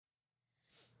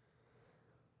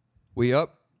We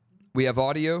up? We have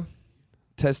audio.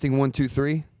 Testing 1, 2,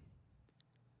 3.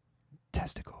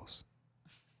 Testicles.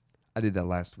 I did that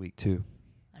last week too.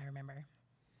 I remember.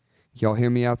 Y'all hear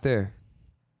me out there?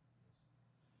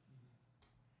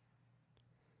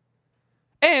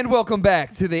 And welcome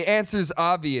back to The Answer's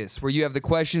Obvious, where you have the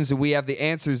questions and we have the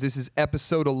answers. This is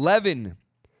episode 11.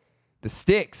 The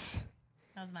Sticks.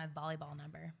 That was my volleyball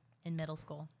number in middle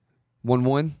school.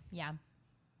 1-1. Yeah.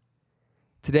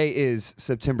 Today is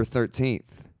September 13th.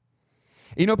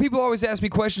 You know, people always ask me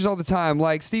questions all the time,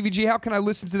 like, Stevie G, how can I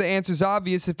listen to The Answer's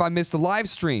Obvious if I missed a live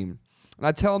stream? And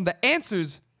I tell them the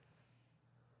answer's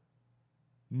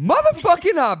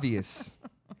motherfucking obvious.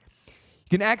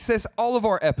 You can access all of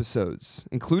our episodes,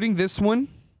 including this one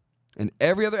and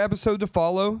every other episode to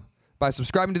follow, by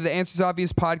subscribing to the Answers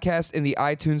Obvious podcast in the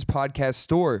iTunes podcast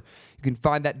store. You can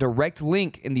find that direct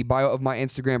link in the bio of my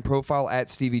Instagram profile at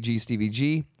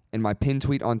StevieG and my pin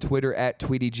tweet on Twitter at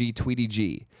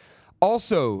TweetyG.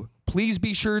 Also, please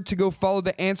be sure to go follow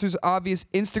the Answers Obvious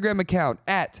Instagram account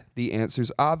at The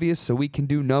Answers Obvious so we can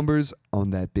do numbers on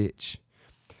that bitch.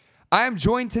 I am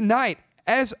joined tonight,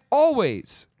 as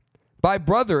always, by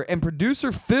brother and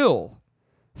producer Phil.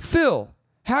 Phil,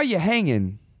 how you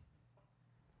hanging?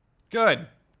 Good.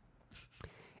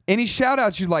 Any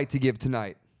shout-outs you'd like to give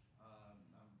tonight?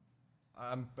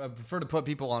 I prefer to put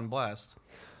people on blast.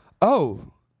 Oh,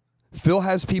 Phil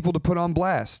has people to put on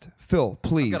blast. Phil,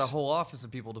 please. I've got a whole office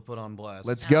of people to put on blast.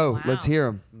 Let's go. wow. Let's hear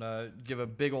them. Give a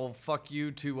big old fuck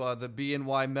you to the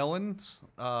BNY Melons.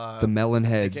 The Melon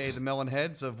Heads. AKA the Melon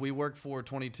Heads of We Work for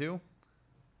 22.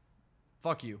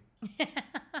 Fuck you.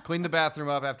 Clean the bathroom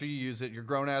up after you use it. You're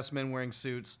grown-ass men wearing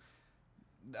suits.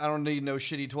 I don't need no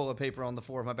shitty toilet paper on the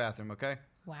floor of my bathroom, okay?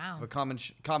 Wow. A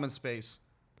common space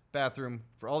bathroom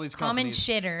for all these Common companies.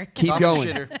 shitter. Keep Common going.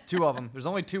 shitter. Two of them. There's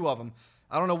only two of them.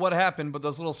 I don't know what happened, but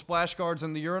those little splash guards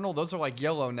in the urinal, those are like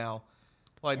yellow now.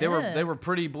 Like they were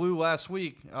pretty blue last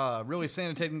week. Really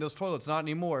sanitating those toilets, not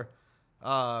anymore.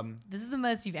 This is the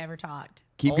most you've ever talked.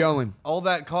 Keep going. All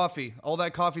that coffee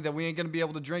that we ain't gonna be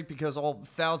able to drink because all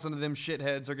 1,000 of them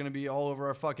shitheads are gonna be all over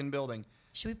our fucking building.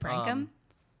 Should we prank him?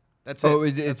 That's it. Oh,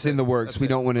 it's That's in it. the works. That's We it.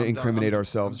 don't want to I'm done. incriminate I'm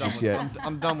ourselves done just with- yet.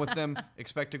 I'm done with them.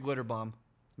 Expect a glitter bomb.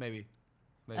 Maybe.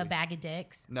 A bag of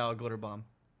dicks No, a glitter bomb.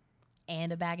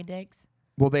 and a bag of dicks.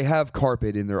 Well, they have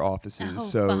carpet in their offices, Oh,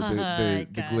 so the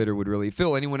fuck. glitter would really...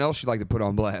 Phil, anyone else you'd like to put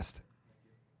on blast?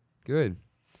 Good.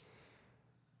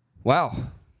 Wow.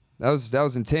 That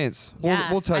was intense.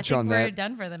 Yeah, We'll touch I think on we're that.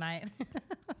 done for the night.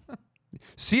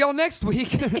 See y'all next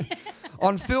week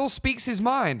on Phil Speaks His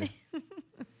Mind.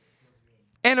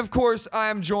 And of course, I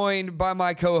am joined by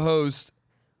my co-host,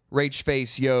 Rach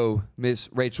Face Yo, Miss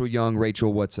Rachel Young.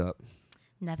 Rachel, what's up?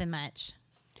 Nothing much.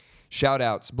 Shout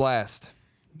outs, blast.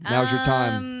 Now's your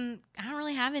time. I don't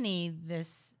really have any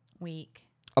this week.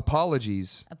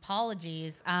 Apologies.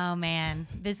 Apologies. Oh man,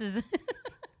 this is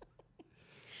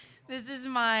this is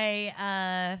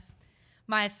my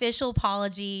my official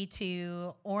apology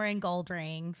to Oren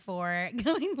Goldring for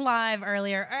going live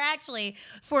earlier, or actually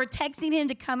for texting him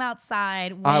to come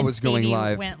outside when I was going Stevie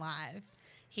live. went live.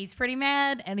 He's pretty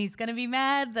mad, and he's gonna be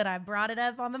mad that I brought it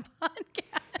up on the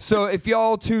podcast. So if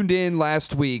y'all tuned in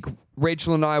last week,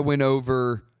 Rachel and I went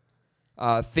over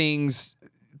things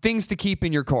to keep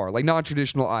in your car, like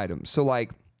non-traditional items. So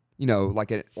like, you know,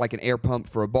 like an air pump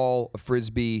for a ball, a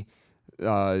frisbee,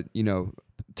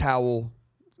 towel,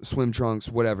 swim trunks,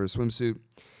 whatever, swimsuit.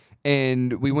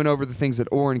 And we went over the things that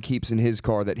Oren keeps in his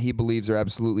car that he believes are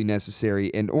absolutely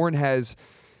necessary. And Oren has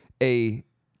a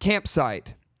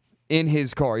campsite in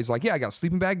his car. He's like, yeah, I got a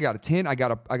sleeping bag, I got a tent, I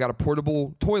got a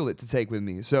portable toilet to take with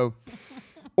me. So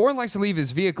Oren likes to leave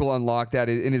his vehicle unlocked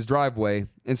in his driveway.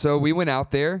 And so we went out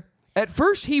there. At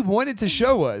first, he wanted to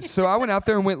show us. So I went out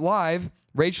there and went live.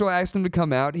 Rachel asked him to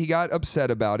come out. He got upset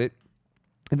about it.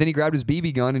 And then he grabbed his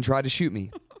BB gun and tried to shoot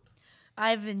me.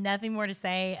 I have nothing more to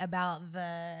say about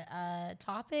the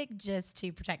topic, just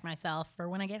to protect myself for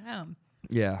when I get home.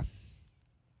 Yeah.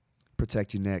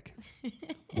 Protect your neck.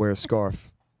 Wear a scarf.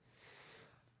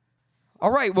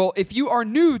 All right. Well, if you are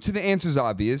new to The Answers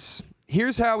Obvious,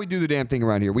 here's how we do the damn thing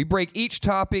around here. We break each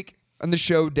topic on the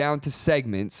show down to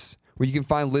segments where you can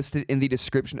find listed in the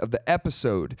description of the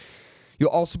episode. You'll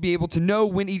also be able to know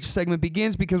when each segment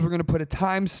begins because we're going to put a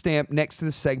timestamp next to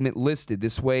the segment listed.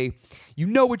 This way, you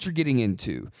know what you're getting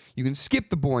into. You can skip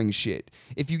the boring shit.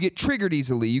 If you get triggered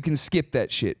easily, you can skip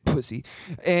that shit, pussy.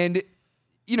 And,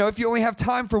 you know, if you only have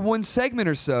time for one segment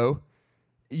or so,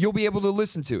 you'll be able to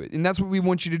listen to it. And that's what we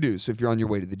want you to do. So if you're on your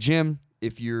way to the gym,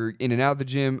 if you're in and out of the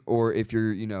gym, or if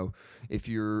you're, if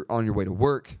you're on your way to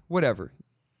work, whatever,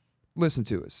 listen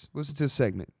to us. Listen to a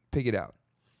segment. Pick it out.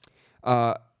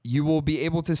 you will be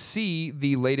able to see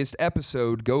the latest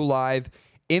episode go live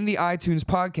in the iTunes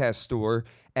podcast store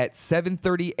at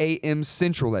 7:30 a.m.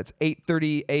 Central. That's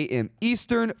 8:30 a.m.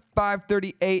 Eastern,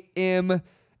 5:30 a.m.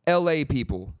 LA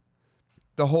people.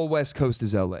 The whole West Coast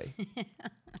is LA.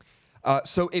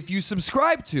 So if you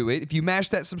subscribe to it, if you mash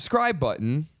that subscribe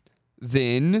button,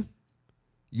 then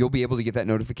you'll be able to get that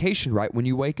notification right when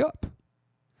you wake up.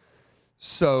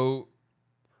 So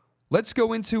let's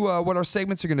go into what our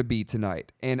segments are going to be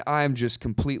tonight. And I'm just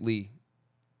completely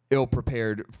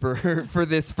ill-prepared for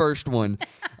this first one.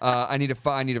 I need to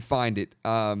find it.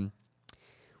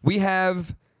 We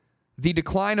have the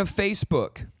decline of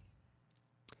Facebook.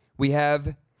 We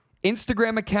have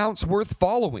Instagram accounts worth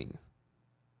following,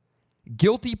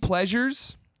 guilty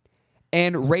pleasures,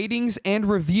 and ratings and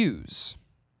reviews.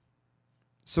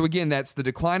 So again, that's the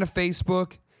decline of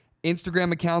Facebook,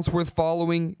 Instagram accounts worth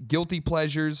following, guilty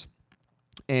pleasures,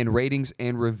 and ratings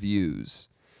and reviews.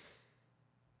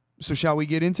 So shall we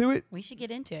get into it? We should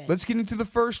get into it. Let's get into the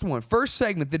first one. First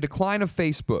segment, the decline of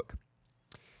Facebook.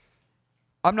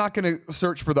 I'm not going to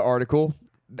search for the article.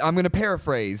 I'm going to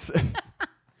paraphrase.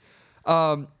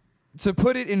 To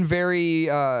put it in very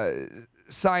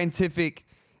scientific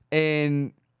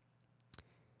and,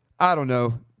 I don't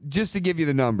know, just to give you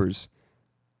the numbers,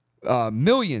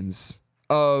 millions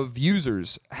of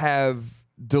users have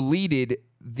deleted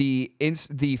the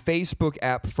Facebook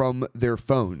app from their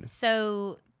phone.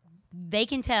 So they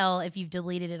can tell if you've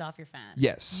deleted it off your phone.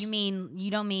 Yes.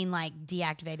 You don't mean like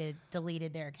deactivated,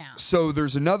 deleted their account. So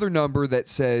there's another number that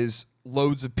says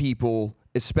loads of people,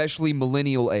 especially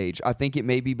millennial age. I think it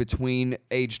may be between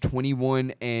age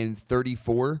 21 and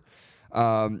 34.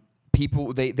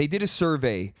 People they did a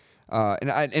survey,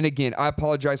 and again, I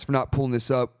apologize for not pulling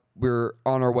this up. We're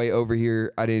on our way over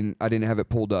here. I didn't have it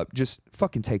pulled up. Just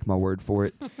fucking take my word for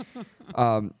it.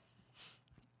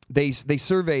 They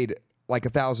surveyed like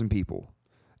 1,000 people,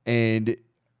 and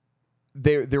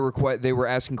they were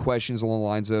asking questions along the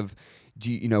lines of,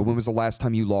 when was the last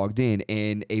time you logged in?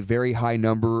 And a very high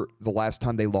number, the last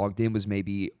time they logged in was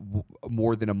maybe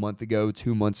more than a month ago,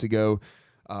 2 months ago.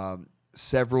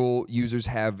 Several users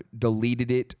have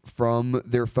deleted it from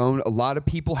their phone. A lot of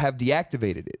people have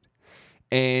deactivated it.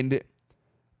 And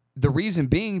the reason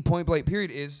being, point blank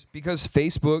period, is because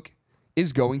Facebook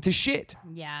is going to shit.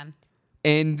 Yeah.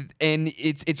 And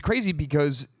it's crazy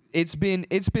because it's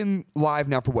been live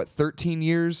now for 13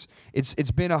 years.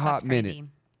 It's been a hot minute.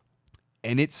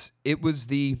 And it was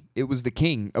the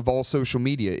king of all social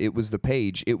media. It was the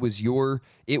page. It was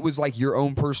like your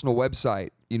own personal website.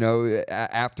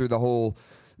 After the whole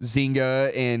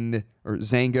Zynga,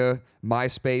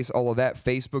 MySpace, all of that,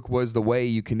 Facebook was the way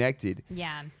you connected.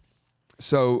 Yeah.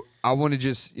 So I want to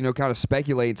just kind of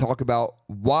speculate and talk about,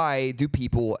 why do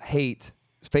people hate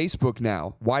Facebook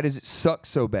now? Why does it suck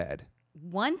so bad?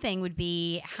 One thing would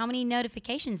be how many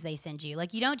notifications they send you.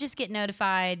 Like, you don't just get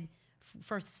notified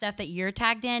for stuff that you're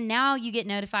tagged in. Now you get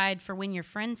notified for when your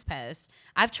friends post.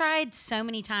 I've tried so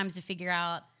many times to figure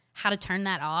out how to turn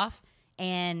that off,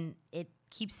 and it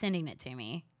keeps sending it to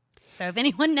me. So if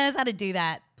anyone knows how to do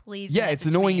that, please Yeah, it's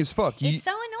annoying me. as fuck. It's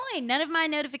so annoying. None of my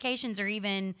notifications are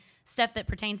even stuff that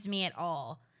pertains to me at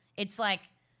all. It's like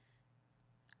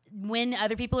when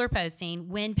other people are posting,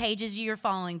 when pages you're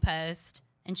following post,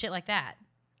 and shit like that.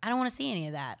 I don't want to see any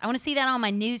of that. I want to see that on my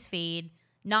news feed,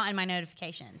 not in my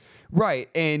notifications. Right.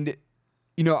 And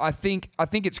I think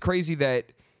it's crazy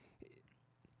that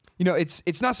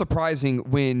it's not surprising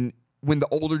when the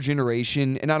older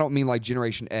generation, and I don't mean like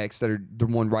Generation X that are the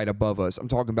one right above us. I'm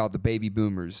talking about the baby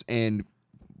boomers, and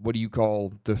what do you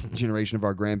call the generation of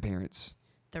our grandparents?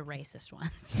 The racist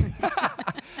ones.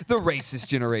 The racist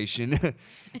generation.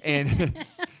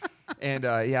 and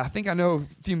I think I know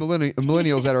a few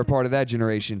millennials that are part of that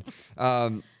generation.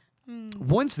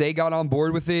 Once they got on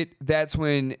board with it, that's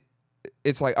when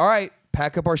it's like, all right,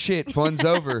 pack up our shit. Fun's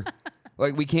over.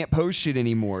 Like, we can't post shit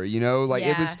anymore, Like,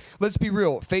 Yeah. it was, let's be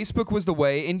real, Facebook was the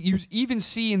way. And you even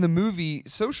see in the movie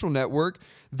Social Network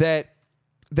that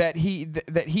he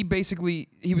basically,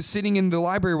 he was sitting in the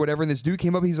library or whatever, and this dude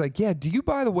came up, he's like, yeah, do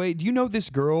you know this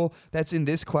girl that's in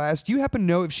this class? Do you happen to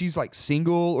know if she's like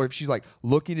single or if she's like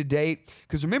looking to date?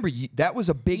 Because remember, that was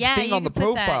a big thing on the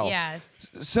profile.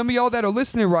 Some of y'all that are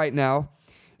listening right now,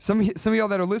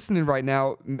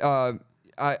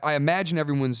 I imagine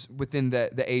everyone's within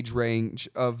the age range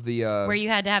of the where you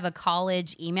had to have a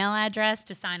college email address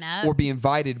to sign up or be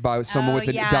invited by someone with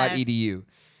an .edu.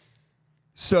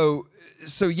 So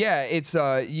yeah, it's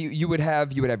you would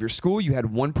have your school. You had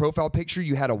one profile picture.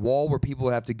 You had a wall where people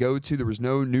would have to go to. There was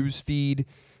no news feed.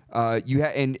 I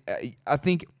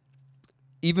think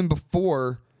even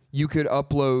before you could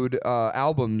upload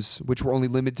albums, which were only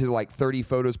limited to like 30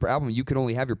 photos per album. You could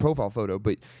only have your profile photo,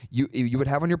 but you would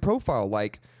have on your profile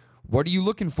like, what are you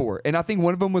looking for? And I think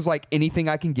one of them was like, anything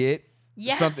I can get.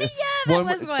 Yeah, Something. yeah, that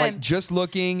was one. Like just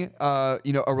looking, a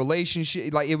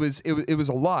relationship. Like it was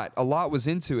a lot. A lot was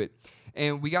into it,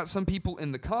 and we got some people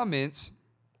in the comments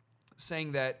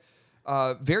saying that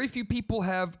very few people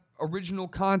have original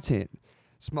content.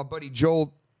 It's my buddy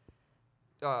Joel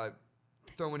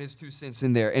throwing his 2 cents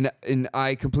in there, and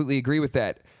I completely agree with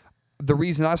that. The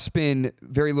reason I spend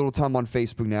very little time on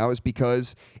Facebook now is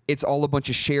because it's all a bunch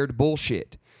of shared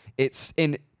bullshit. It's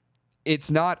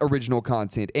not original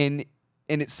content, and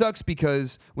it sucks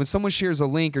because when someone shares a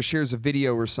link or shares a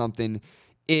video or something,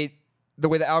 the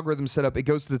way the algorithm's set up, it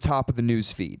goes to the top of the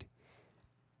news feed.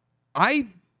 I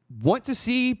want to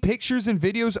see pictures and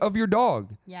videos of your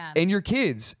dog and your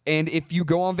kids. And if you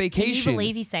go on vacation... Can you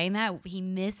believe he's saying that? He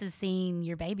misses seeing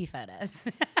your baby photos.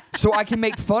 So I can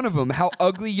make fun of him, how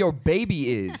ugly your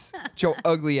baby is. Your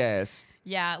ugly ass.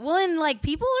 Yeah. Well, and like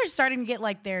people are starting to get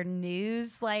like their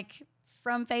news like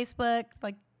from Facebook.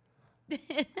 Like,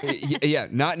 Yeah,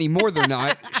 not anymore. They're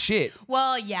not. Shit.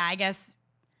 Well, yeah, I guess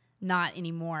not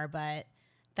anymore, but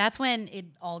that's when it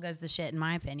all goes to shit, in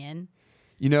my opinion.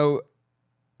 You know,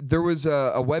 there was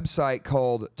a website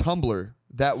called Tumblr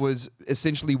that was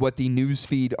essentially what the news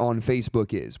feed on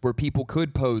Facebook is, where people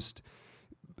could post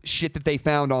shit that they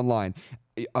found online.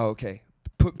 Oh, okay.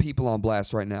 Put people on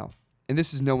blast right now. And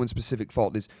this is no one's specific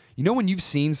fault. Is when you've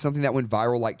seen something that went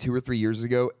viral like 2 or 3 years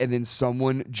ago, and then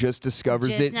someone just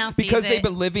discovers it because they've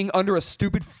been living under a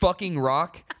stupid fucking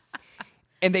rock,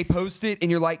 and they post it,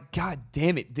 and you're like, God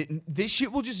damn it, this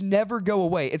shit will just never go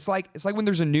away. It's like when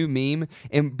there's a new meme,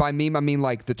 and by meme I mean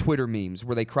like the Twitter memes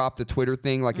where they crop the Twitter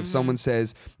thing. Like if someone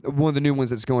says, one of the new ones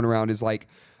that's going around is like,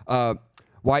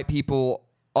 white people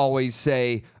always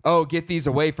say, "Oh, get these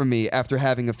away from me," after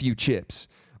having a few chips.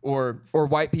 Or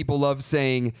white people love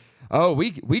saying, "Oh,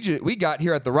 we got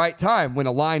here at the right time," when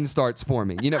a line starts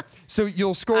forming. So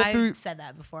you'll scroll through. I've said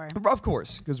that before. Of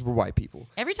course, because we're white people.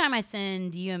 Every time I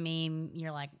send you a meme,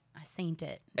 you're like, "I seen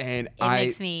it," and it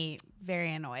makes me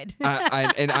very annoyed.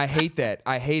 I hate that.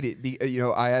 I hate it.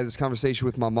 I had this conversation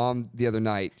with my mom the other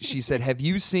night. She said, "Have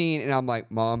you seen?" And I'm like,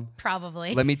 "Mom,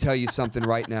 probably." Let me tell you something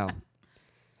right now.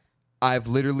 I've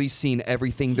literally seen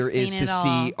everything there is to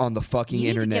see on the fucking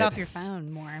internet. You need to get off your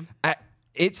phone more.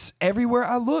 It's everywhere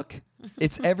I look.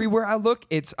 It's everywhere I look.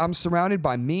 I'm surrounded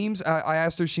by memes. I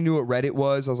asked her if she knew what Reddit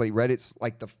was. I was like, Reddit's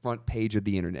like the front page of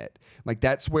the internet. Like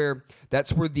that's where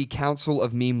the council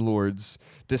of meme lords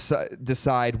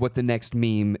decide what the next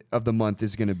meme of the month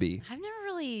is going to be. I've never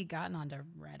really gotten onto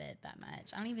Reddit that much.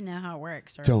 I don't even know how it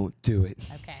works. Don't do it.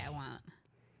 Okay, I won't.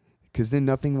 Because then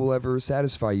nothing will ever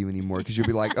satisfy you anymore. Because you'll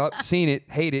be like, "Oh, seen it,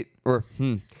 hate it," or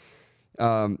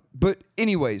But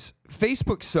anyways,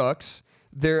 Facebook sucks.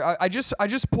 I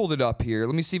just pulled it up here.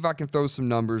 Let me see if I can throw some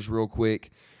numbers real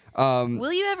quick.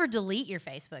 Will you ever delete your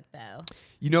Facebook though?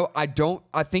 I don't.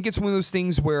 I think it's one of those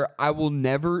things where I will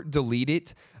never delete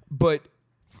it. But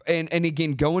and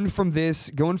again, going from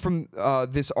this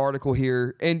article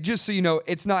here, and just so you know,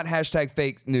 it's not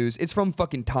 #fake news. It's from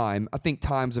fucking Time. I think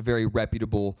Time's a very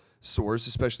reputable source,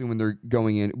 especially when they're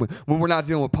going in. When we're not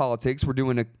dealing with politics, we're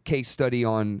doing a case study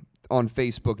on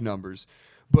Facebook numbers.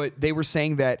 But they were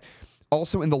saying that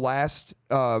also in the last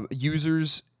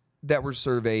users that were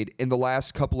surveyed in the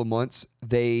last couple of months,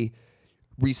 they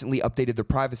recently updated their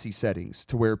privacy settings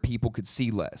to where people could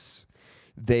see less.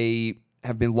 They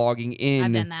have been logging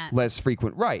in less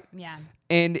frequent, right? Yeah.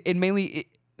 And mainly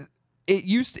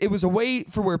it was a way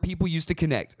for where people used to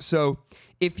connect. So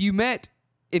if you went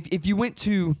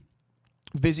to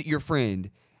visit your friend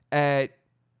at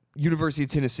University of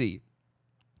Tennessee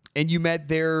and you met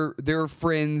their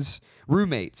friends'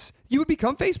 roommates, you would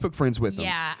become Facebook friends with them.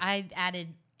 Yeah, I added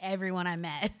everyone I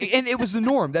met. And it was the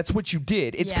norm. That's what you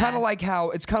did. It's kind of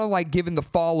like giving the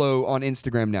follow on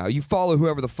Instagram now. You follow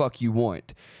whoever the fuck you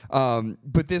want.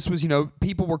 But this was,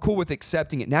 people were cool with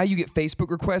accepting it. Now you get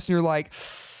Facebook requests and you're like,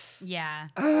 yeah.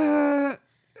 I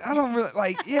don't really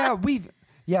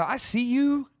I see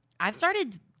you. I've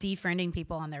started defriending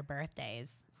people on their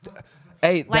birthdays.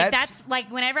 Hey, that's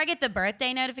like whenever I get the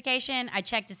birthday notification, I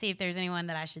check to see if there's anyone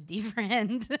that I should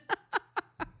defriend.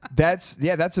 That's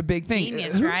a big thing.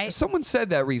 Genius, right? Someone said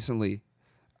that recently.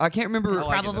 I can't remember. It's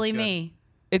probably me.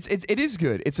 It is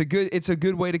good. It's a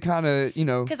good way to kind of,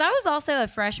 Because I was also a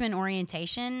freshman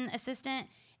orientation assistant,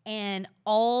 and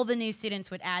all the new students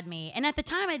would add me. And at the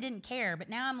time I didn't care, but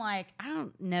now I'm like, I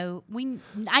don't know.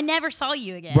 I never saw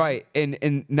you again. Right.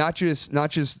 And not just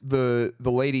the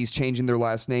ladies changing their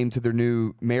last name to their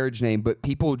new marriage name, but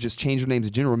people just change their names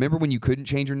in general. Remember when you couldn't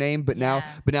change your name, but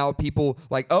now people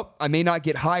like, oh, I may not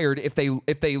get hired if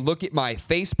they look at my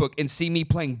Facebook and see me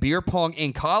playing beer pong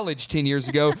in college 10 years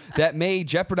ago, that may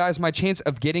jeopardize my chance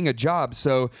of getting a job.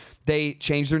 So they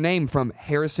changed their name from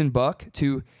Harrison Buck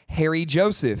to Harry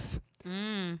Joseph.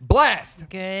 Blast.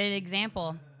 Good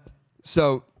example.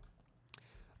 So,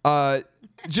 I'm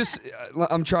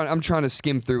trying to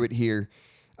skim through it here.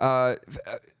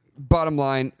 Bottom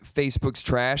line, Facebook's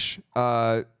trash.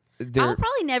 I'll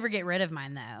probably never get rid of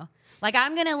mine though. Like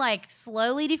I'm gonna like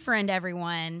slowly defriend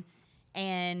everyone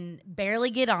and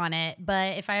barely get on it.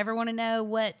 But if I ever want to know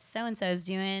what so and so's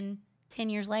doing 10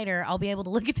 years later, I'll be able to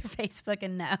look at their Facebook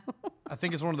and know. I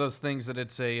think it's one of those things that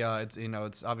it's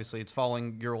obviously it's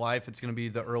following your life. It's going to be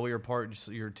the earlier part, just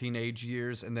your teenage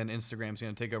years, and then Instagram's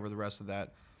going to take over the rest of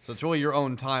that. So it's really your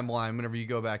own timeline whenever you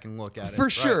go back and look at it. For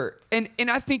sure. And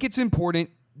I think it's important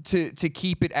to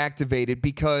keep it activated,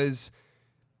 because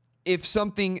if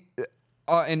something,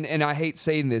 and I hate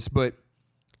saying this, but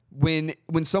when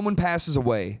someone passes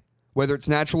away, whether it's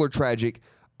natural or tragic,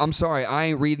 I'm sorry, I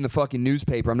ain't reading the fucking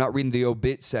newspaper. I'm not reading the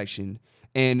obit section.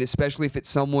 And especially if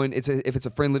it's if it's a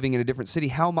friend living in a different city,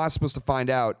 how am I supposed to find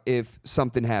out if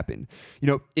something happened? You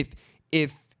know,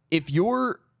 if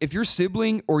your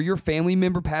sibling or your family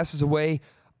member passes away,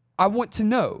 I want to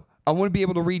know. I want to be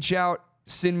able to reach out,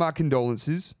 send my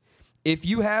condolences. If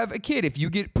you have a kid, if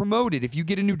you get promoted, if you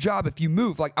get a new job, if you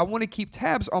move, like I want to keep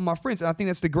tabs on my friends, and I think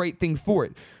that's the great thing for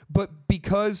it. But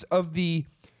because of the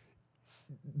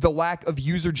lack of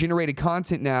user-generated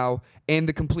content now and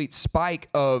the complete spike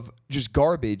of just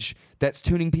garbage, that's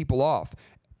tuning people off.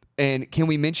 And can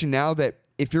we mention now that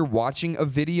if you're watching a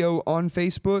video on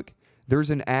Facebook, there's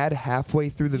an ad halfway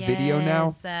through the video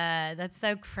now? That's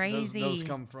so crazy. Those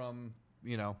come from,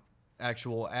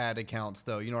 actual ad accounts,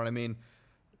 though. You know what I mean?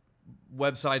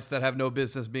 Websites that have no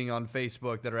business being on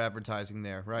Facebook that are advertising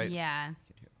there, right? Yeah.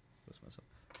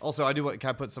 Also, can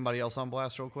I put somebody else on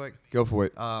blast real quick? Go for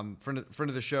it. Friend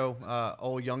of the show,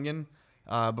 Ol Youngin.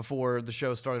 Before the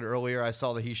show started earlier, I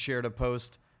saw that he shared a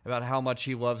post about how much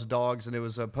he loves dogs, and it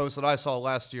was a post that I saw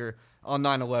last year on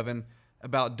 9/11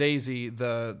 about Daisy,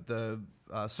 the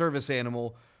service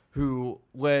animal who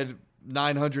led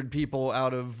 900 people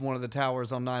out of one of the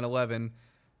towers on 9/11.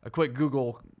 A quick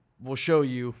Google will show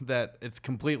you that it's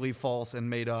completely false and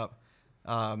made up.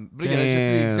 But again,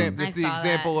 it's just the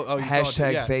example of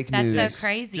hashtag fake news. That's so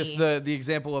crazy. Just the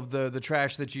example of the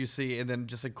trash that you see, and then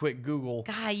just a quick Google.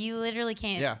 God, you literally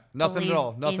can't. Yeah, nothing at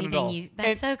all. Nothing at all.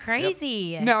 That's so crazy.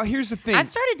 Yep. Now here's the thing. I've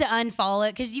started to unfollow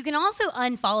it, because you can also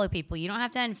unfollow people. You don't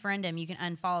have to unfriend them. You can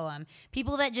unfollow them.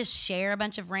 People that just share a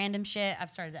bunch of random shit,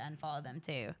 I've started to unfollow them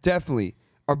too. Definitely.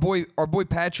 Our boy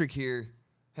Patrick here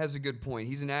has a good point.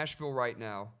 He's in Asheville right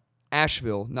now.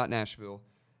 Asheville, not Nashville.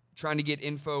 Trying to get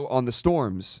info on the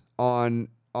storms on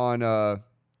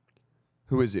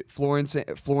who is it? Florence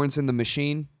and the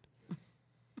Machine.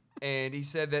 And he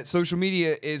said that social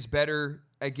media is better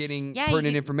at getting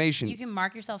pertinent information. You can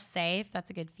mark yourself safe. That's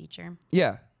a good feature.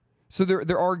 Yeah. So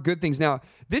there are good things. Now,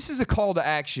 this is a call to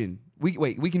action. We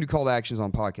can do call to actions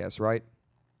on podcasts, right?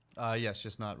 Yes,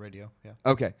 just not radio. Yeah.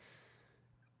 Okay.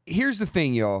 Here's the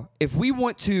thing, y'all. If we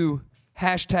want to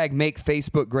hashtag make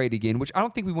Facebook great again, which I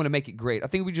don't think we want to make it great. I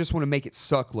think we just want to make it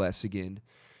suck less again.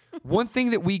 One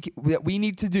thing that we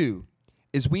need to do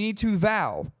is we need to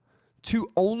vow to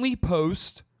only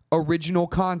post original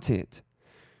content.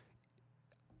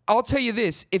 I'll tell you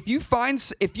this, if you find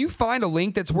a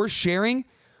link that's worth sharing,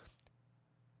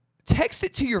 text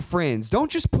it to your friends.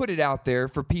 Don't just put it out there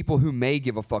for people who may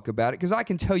give a fuck about it, because I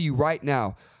can tell you right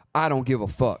now, I don't give a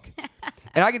fuck.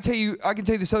 And I can tell you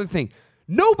this other thing.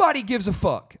 Nobody gives a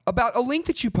fuck about a link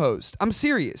that you post. I'm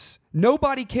serious.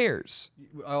 Nobody cares.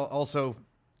 Also,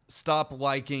 stop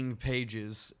liking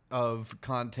pages of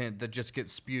content that just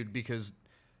gets spewed, because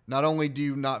not only do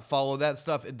you not follow that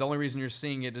stuff, the only reason you're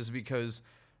seeing it is because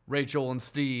Rachel and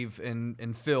Steve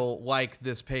and Phil like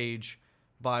this page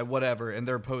by whatever, and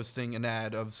they're posting an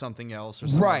ad of something else or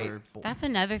something. Right. That's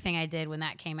another thing I did when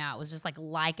that came out, was just like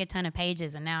a ton of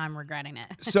pages, and now I'm regretting it.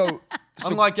 So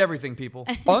unlike everything, people.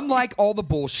 Unlike all the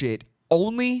bullshit,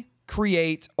 only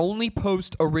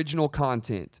post original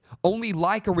content. Only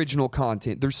like original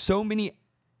content. There's so many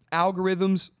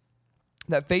algorithms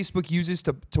that Facebook uses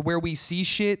to where we see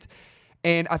shit.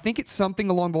 And I think it's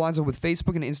something along the lines of with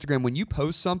Facebook and Instagram, when you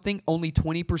post something, only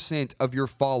 20% of your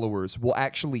followers will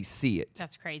actually see it.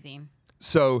 That's crazy.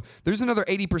 So there's another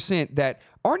 80% that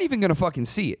aren't even going to fucking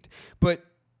see it. But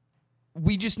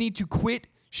we just need to quit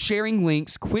sharing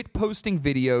links, quit posting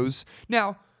videos.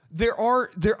 Now,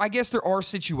 I guess there are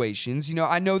situations, you know,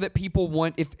 I know that people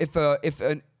want,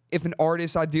 if an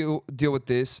artist, I deal with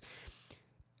this,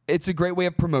 it's a great way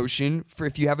of promotion for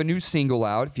if you have a new single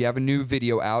out, if you have a new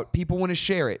video out, people want to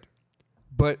share it.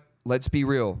 But let's be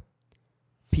real.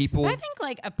 People, I think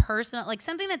like a personal, like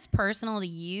something that's personal to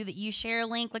you that you share a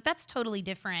link, like that's totally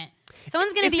different.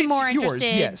 Someone's going to be more yours,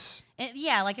 interested. yes.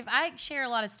 Yeah, like if I share a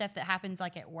lot of stuff that happens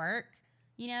like at work,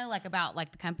 you know, like about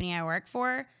like the company I work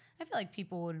for, I feel like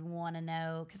people would want to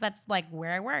know because that's like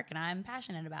where I work and I'm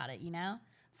passionate about it, you know?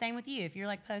 Same with you. If you're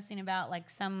like posting about like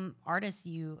some artist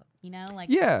you know, like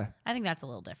Yeah. I think that's a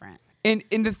little different. And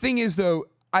the thing is though,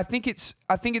 I think it's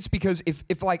because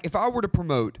if I were to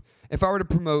promote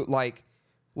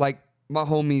like my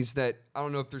homies that I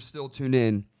don't know if they're still tuned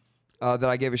in, that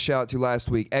I gave a shout out to last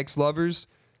week, Ex-Lovers,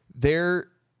 their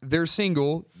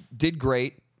single did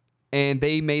great and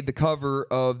they made the cover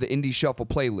of the Indie Shuffle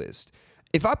playlist.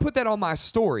 If I put that on my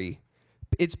story,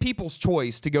 it's people's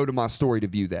choice to go to my story to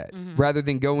view that rather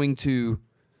than going to,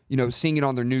 you know, seeing it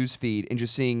on their news feed and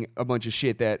just seeing a bunch of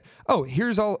shit that, oh,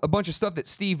 here's a bunch of stuff that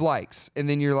Steve likes. And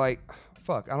then you're like,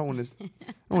 fuck, I don't want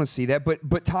to see that.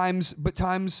 But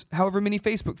times however many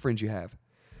Facebook friends you have.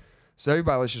 So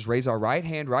everybody, let's just raise our right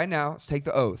hand right now. Let's take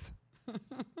the oath.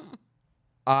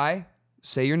 I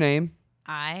say your name.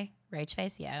 I, Rach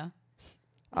Facio.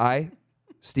 I,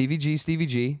 Stevie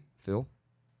G. Phil.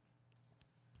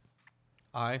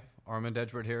 I, Armand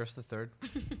Edgeworth Harris III.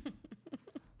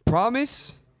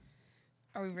 Promise.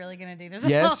 Are we really going to do this?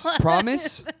 Yes,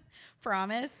 promise.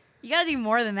 Promise. You got to do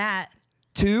more than that.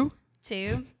 2.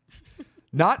 2.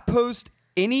 Not post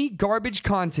any garbage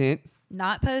content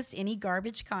Not post any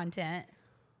garbage content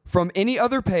from any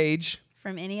other page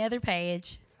from any other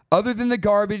page other than the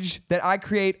garbage that I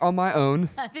create on my own.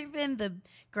 other than the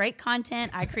great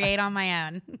content I create on my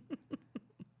own.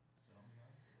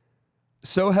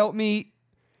 So help me,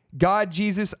 God,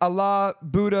 Jesus, Allah,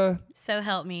 Buddha. So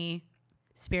help me,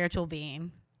 spiritual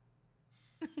being.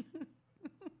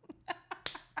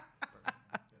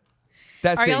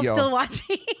 That's Are it, y'all yo. still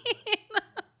watching?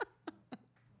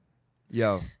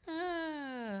 Yo,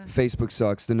 Facebook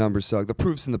sucks. The numbers suck. The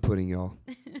proof's in the pudding, y'all.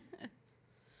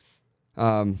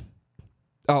 I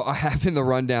have in the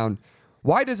rundown.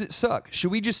 Why does it suck? Should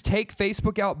we just take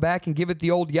Facebook out back and give it the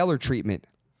old Yeller treatment?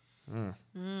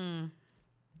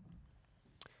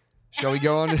 Shall we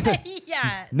go on to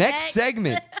Yeah. next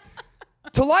segment?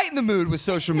 To lighten the mood with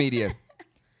social media.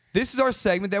 This is our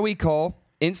segment that we call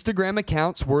Instagram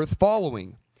accounts worth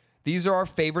following. These are our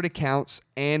favorite accounts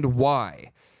and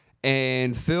why.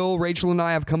 And Phil, Rachel, and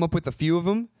I have come up with a few of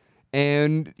them.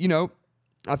 And, you know,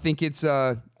 I think these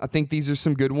are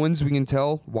some good ones. We can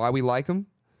tell why we like them.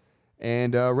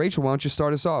 And Rachel, why don't you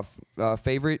start us off?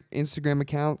 Favorite Instagram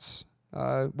accounts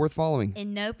worth following?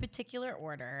 In no particular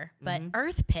order, but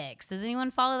Earth Pics. Does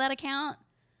anyone follow that account?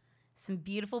 Some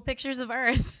beautiful pictures of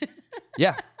Earth.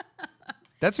 Yeah.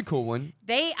 That's a cool one.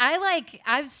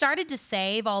 I've started to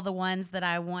save all the ones that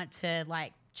I want to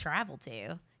like travel to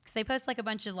because they post like a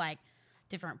bunch of like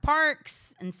different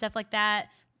parks and stuff like that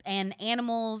and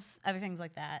animals, other things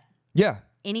like that. Yeah.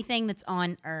 Anything that's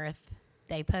on Earth,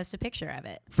 they post a picture of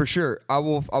it. For sure. I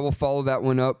will follow that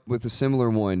one up with a similar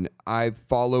one. I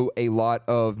follow a lot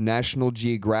of National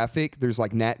Geographic. There's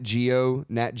like Nat Geo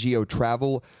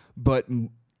Travel, but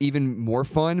even more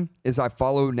fun is I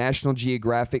follow National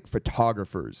Geographic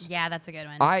photographers. Yeah, that's a good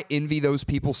one. I envy those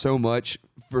people so much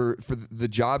for the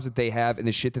jobs that they have and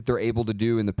the shit that they're able to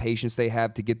do and the patience they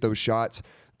have to get those shots.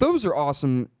 Those are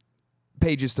awesome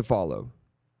pages to follow.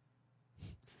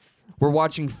 We're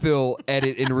watching Phil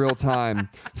edit in real time.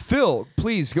 Phil,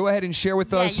 please go ahead and share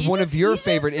with us one of your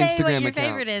favorite Instagram accounts.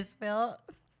 Favorite is, Phil.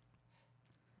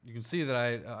 You can see that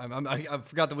I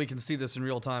forgot that we can see this in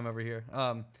real time over here.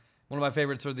 One of my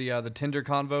favorites are the Tinder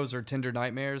convos or Tinder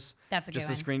nightmares. That's a just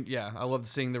good the screen. Yeah, I love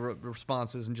seeing the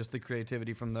responses and just the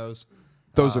creativity from those.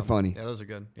 Those are funny. Yeah, those are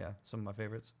good. Yeah, some of my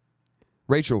favorites.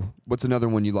 Rachel, what's another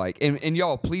one you like? And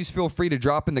y'all, please feel free to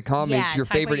drop in the comments your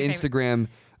type what favorite your Instagram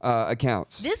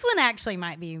accounts. This one actually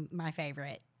might be my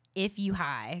favorite. If You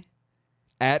High.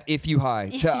 At If You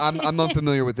High. I'm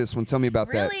unfamiliar with this one. Tell me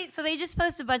about that. Really? So they just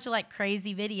post a bunch of like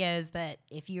crazy videos that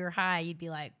if you're high, you'd be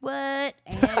like, what?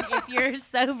 And if you're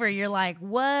sober, you're like,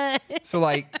 what? So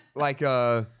like it's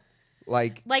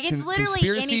literally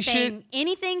conspiracy anything, shit?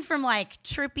 anything from like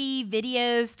trippy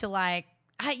videos to like,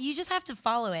 you just have to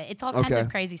follow it. It's all kinds of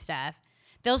crazy stuff.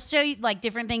 They'll show you like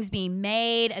different things being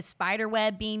made. A spider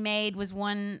web being made was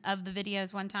one of the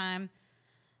videos one time.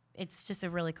 It's just a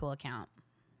really cool account.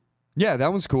 Yeah,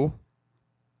 that one's cool.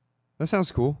 That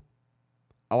sounds cool.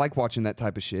 I like watching that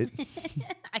type of shit.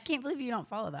 I can't believe you don't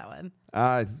follow that one.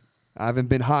 I haven't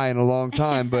been high in a long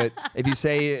time, but if you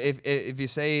say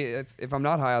if I'm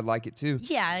not high, I'd like it too.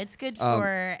 Yeah, it's good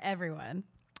for everyone.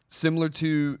 Similar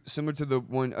to the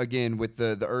one again with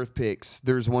the Earth pics.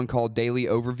 There's one called Daily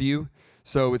Overview.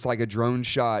 So it's like a drone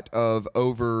shot of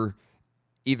over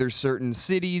either certain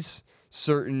cities,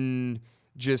 certain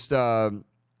just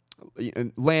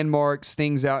landmarks,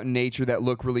 things out in nature that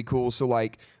look really cool. So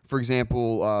like for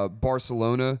example,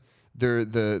 Barcelona.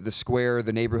 The square,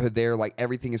 the neighborhood there, like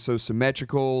everything is so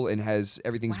symmetrical and has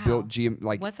everything's built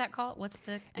like. What's that called? What's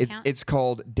the account? It's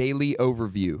called Daily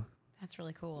Overview. That's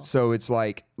really cool. So it's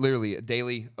like literally a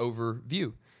daily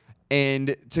overview.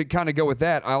 And to kind of go with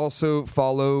that, I also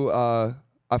follow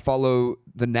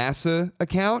the NASA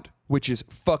account, which is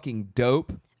fucking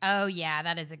dope. Oh yeah,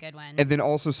 that is a good one. And then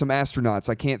also some astronauts.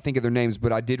 I can't think of their names,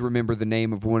 but I did remember the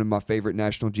name of one of my favorite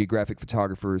National Geographic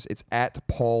photographers. It's at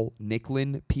Paul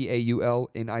Nicklin,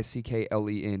 PaulNicklen.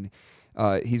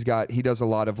 He does a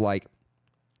lot of like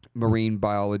marine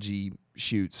biology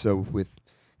shoots, so with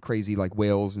crazy like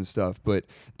whales and stuff. But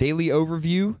Daily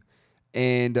Overview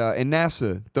and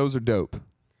NASA, those are dope.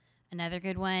 Another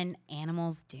good one,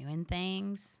 animals doing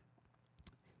things.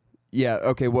 Yeah,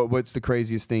 okay, what's the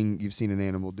craziest thing you've seen an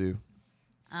animal do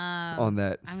on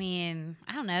that? I mean,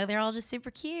 I don't know. They're all just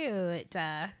super cute.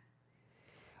 To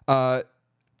kind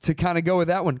of go with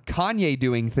that one, Kanye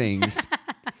doing things.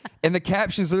 And the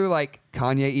captions are like,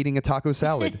 Kanye eating a taco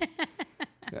salad.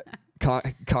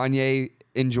 Kanye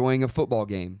enjoying a football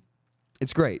game.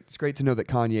 It's great. It's great to know that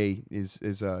Kanye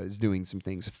is doing some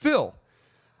things. Phil,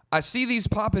 I see these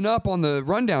popping up on the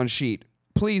rundown sheet.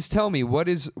 Please tell me what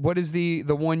is the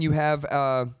one you have?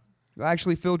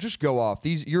 Actually, Phil, just go off.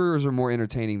 Yours are more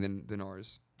entertaining than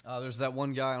ours. There's that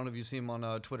one guy. I don't know if you see him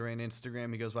on Twitter and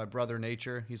Instagram. He goes by Brother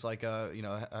Nature. He's like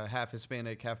a half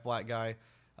Hispanic, half black guy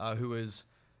who is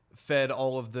fed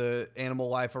all of the animal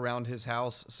life around his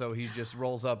house. So he just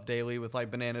rolls up daily with like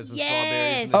bananas and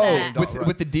strawberries. And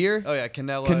with the deer? Oh yeah,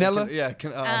 Canela.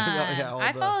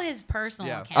 I follow his personal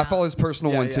account. I follow his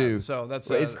personal one too. So that's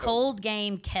it's Cold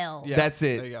Game Kill. Yeah, that's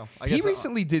it. There you go. He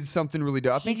recently did something really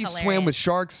dope. I think he swam with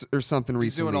sharks or something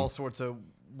recently. He's doing all sorts of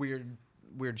weird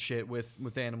shit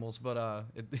with animals, but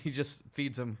he just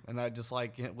feeds them, and I just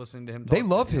like listening to him. They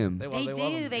love him. They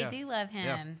do love him.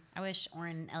 Yeah. I wish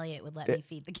Orrin Elliott would let me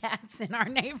feed the cats in our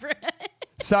neighborhood.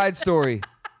 Side story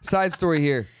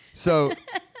here. So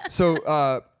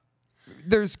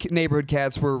there's neighborhood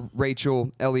cats where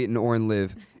Rachel, Elliot, and Orrin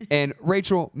live, and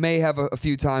Rachel may have a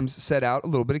few times set out a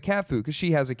little bit of cat food because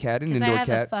she has a cat, an indoor I have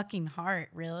cat. A fucking heart,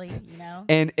 really, you know.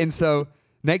 And so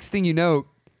next thing you know,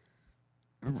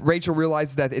 Rachel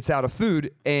realizes that it's out of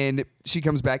food, and she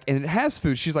comes back, and it has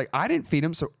food. She's like, I didn't feed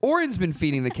him, so Orrin's been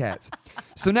feeding the cats.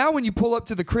 So now when you pull up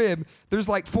to the crib, there's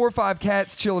like 4 or 5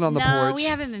 cats chilling on the porch. No, we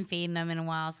haven't been feeding them in a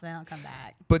while, so they don't come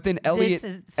back. But then Elliot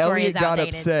got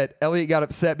upset. Elliot got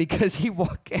upset because he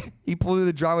pulled through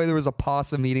the driveway. There was a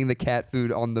possum eating the cat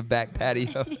food on the back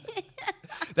patio.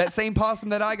 That same possum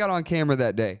that I got on camera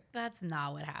that day. That's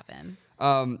not what happened.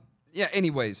 Yeah,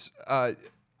 anyways,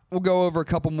 we'll go over a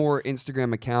couple more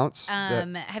Instagram accounts.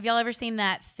 Have y'all ever seen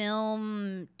that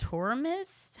film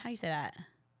Tourismus? How do you say that?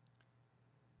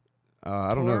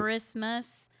 I don't know.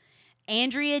 Tourismus.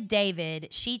 Andrea David.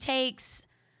 She takes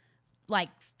like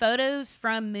photos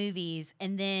from movies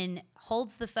and then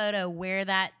holds the photo where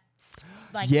that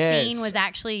scene was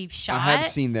actually shot. I have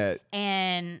seen that.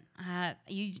 And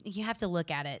you have to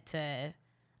look at it to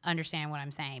understand what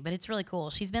I'm saying. But it's really cool.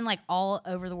 She's been like all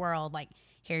over the world, like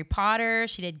Harry Potter.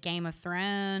 She did Game of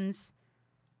Thrones.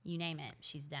 You name it.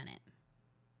 She's done it.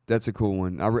 That's a cool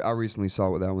one. I recently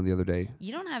saw that one the other day.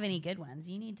 You don't have any good ones.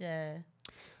 You need to.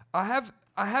 I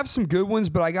have some good ones,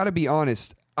 but I got to be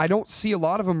honest. I don't see a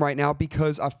lot of them right now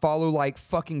because I follow like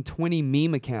fucking 20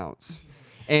 meme accounts.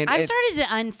 And I've started to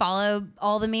unfollow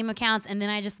all the meme accounts, and then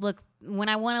I just look when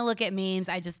I want to look at memes.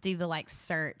 I just do the like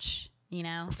search. You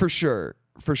know. For sure.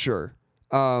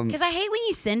 Because I hate when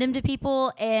you send them to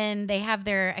people and they have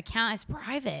their account as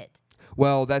private.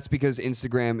 Well, that's because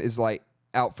Instagram is like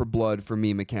out for blood for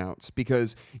meme accounts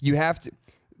because you have to.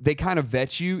 They kind of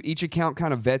vet you. Each account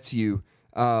kind of vets you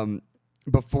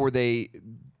before they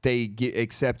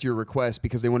accept your request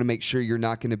because they want to make sure you're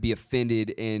not going to be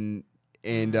offended and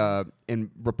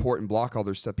report and block all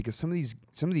their stuff because some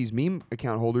of these meme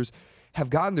account holders have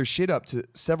gotten their shit up to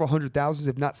several hundred thousands,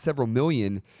 if not several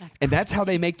million, that's how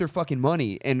they make their fucking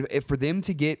money. And for them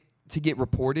to get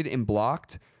reported and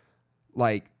blocked,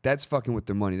 like that's fucking with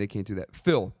their money. They can't do that.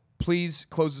 Phil, please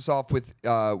close us off with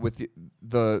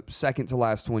the second to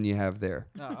last one you have there.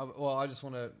 Well, I just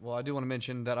want to. Well, I do want to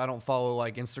mention that I don't follow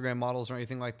like Instagram models or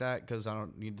anything like that because I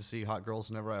don't need to see hot girls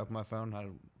whenever I open my phone.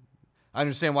 I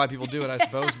understand why people do it, I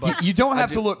suppose, but You don't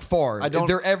have to look far. I don't-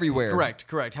 They're everywhere.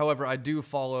 Correct. However, I do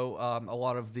follow a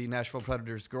lot of the Nashville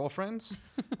Predators girlfriends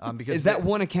because Is that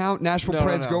one account, Nashville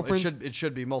Preds Girlfriends? It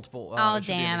should be multiple. Oh, it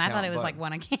should be an damn. I thought account, it was but- like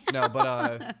one account. No,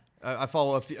 but I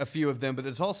follow a few of them, but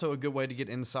it's also a good way to get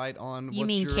insight on You what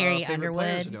mean your Carrie favorite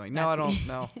players are Underwood? doing. No, I don't.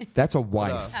 No. That's a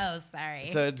wife. Oh, sorry.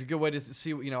 It's a good way to see.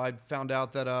 You know, I found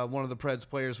out that one of the Preds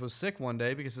players was sick one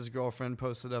day because his girlfriend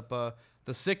posted up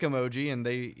the sick emoji, and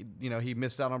he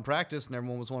missed out on practice, and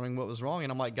everyone was wondering what was wrong.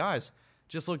 And I'm like, guys,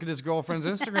 just look at his girlfriend's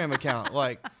Instagram account.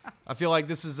 Like, I feel like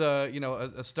this is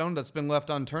a stone that's been left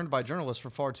unturned by journalists for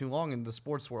far too long in the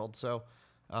sports world. So,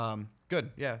 good,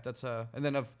 yeah, that's and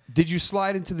then Did you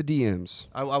slide into the DMs?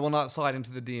 I will not slide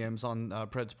into the DMs on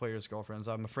Preds players' girlfriends.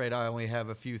 I'm afraid I only have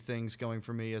a few things going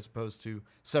for me as opposed to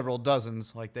several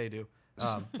dozens like they do.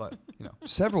 But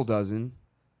Several dozen.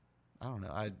 I don't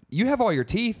know. You have all your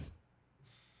teeth.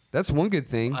 That's one good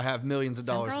thing. I have millions of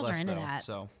Some dollars girls are less into though. that.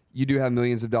 So, You do have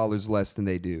millions of dollars less than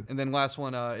they do. and then last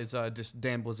one is just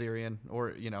Dan Blazerian,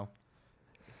 or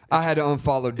I had to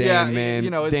unfollow Dan, Yeah, man.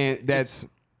 Dan, it's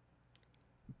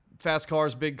fast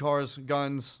cars, big cars,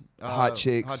 guns, Hot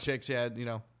chicks. yeah,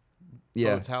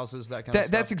 yeah. boats, houses, that kind of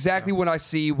stuff. That's exactly what I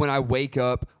see when I wake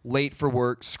up late for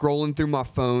work, scrolling through my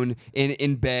phone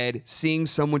in bed, seeing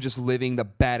someone just living the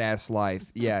badass life.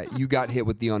 Yeah, you got hit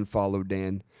with the unfollow,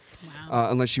 Dan. Wow.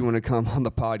 Unless you want to come on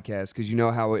the podcast, because you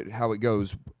know how it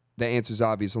goes. The Answer's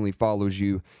Obvious only follows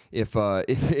you if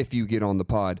you get on the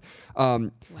pod. Wow.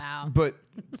 But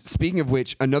speaking of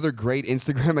which, another great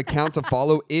Instagram account to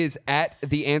follow is at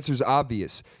The Answer's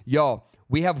Obvious. Y'all,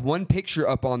 we have one picture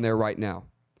up on there right now.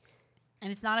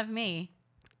 And it's not of me.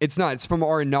 It's not. It's from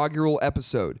our inaugural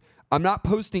episode. I'm not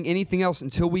posting anything else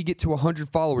until we get to 100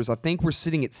 followers. I think we're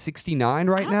sitting at 69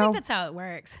 right I don't now. think that's how it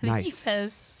works. I think Nice. you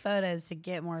post photos to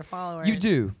get more followers. You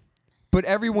do. But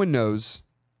everyone knows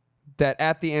that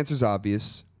at The Answer's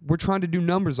Obvious, we're trying to do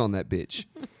numbers on that bitch.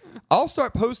 I'll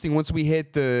start posting once we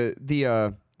hit the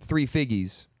 3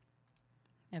 figgies.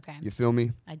 Okay. You feel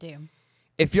me? I do.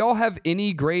 If y'all have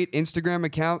any great Instagram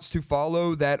accounts to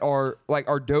follow that are like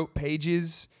our dope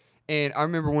pages, and I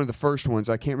remember one of the first ones,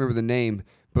 I can't remember the name,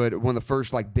 but one of the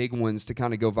first like big ones to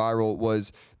kind of go viral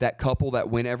was that couple that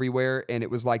went everywhere, and it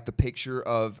was like the picture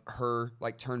of her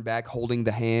like turned back holding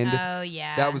the hand. Oh,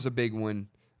 yeah. That was a big one.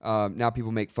 Now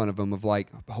people make fun of them of like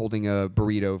holding a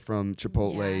burrito from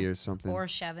Chipotle Yeah. or something. Or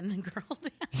shoving the girl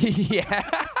down. Yeah.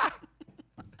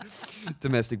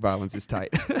 Domestic violence is tight.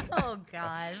 Oh,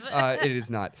 gosh. It is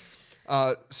not.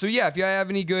 So yeah, if you have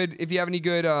any good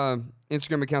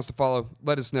Instagram accounts to follow,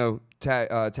 let us know.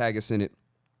 Tag us in it.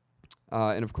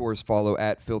 And of course, follow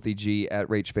at Filthy G, at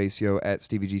Rach Facio, at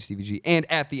Stevie G, and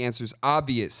at The Answer's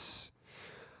Obvious.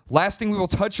 Last thing we will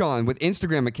touch on with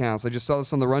Instagram accounts, I just saw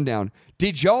this on the rundown.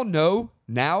 Did y'all know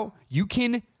now you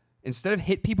can, instead of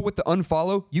hit people with the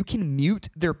unfollow, you can mute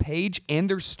their page and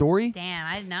their story? Damn,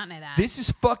 I did not know that. This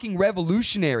is fucking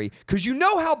revolutionary, because you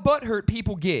know how butthurt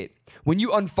people get when you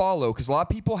unfollow, because a lot of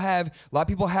people have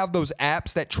those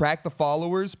apps that track the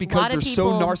followers because they're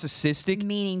so narcissistic.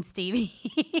 Meaning Stevie.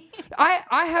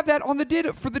 I have that on the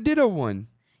Ditto for the Ditto one.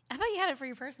 I thought you had it for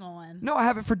your personal one. No, I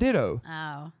have it for Ditto.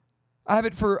 Oh. I have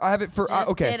it for Just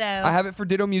okay. Ditto. I have it for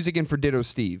Ditto Music and for Ditto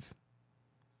Steve,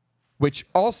 which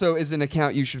also is an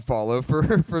account you should follow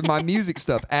for my music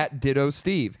stuff at Ditto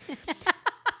Steve.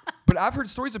 But I've heard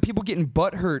stories of people getting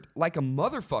butthurt like a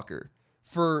motherfucker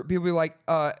for people be like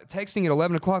texting at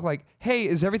 11 o'clock like, hey,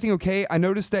 is everything okay? I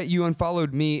noticed that you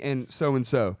unfollowed me and so.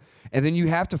 And then you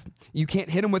can't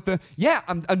hit them with the, yeah,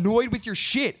 I'm annoyed with your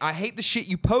shit. I hate the shit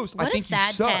you post. What I think a sad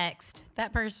you suck. text.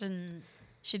 That person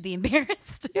should be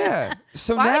embarrassed. Yeah.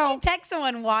 So why now would you text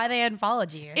someone why they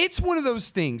unfollowed you? it's one of those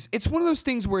things. It's one of those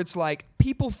things where it's like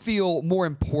people feel more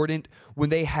important when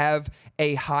they have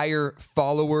a higher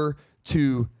follower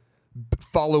to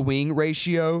following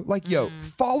ratio. Like, yo,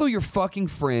 follow your fucking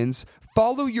friends.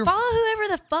 Follow whoever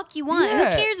the fuck you want.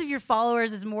 Yeah. Who cares if your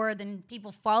followers is more than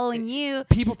people following you?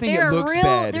 People think it looks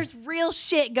bad. There's real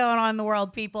shit going on in the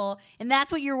world, people, and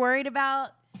that's what you're worried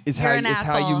about. is You're how an is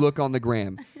how you asshole. look on the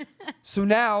gram. So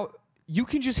now you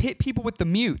can just hit people with the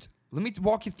mute. Let me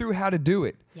walk you through how to do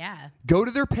it. Yeah. Go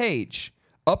to their page.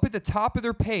 Up at the top of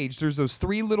their page, there's those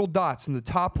 3 little dots in the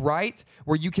top right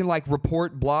where you can like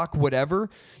report, block, whatever.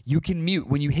 You can mute.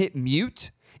 When you hit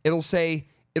mute, it'll say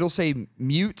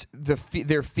mute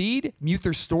their feed, mute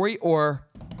their story, or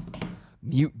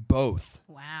mute both.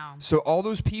 Wow. Wow. So all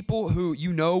those people who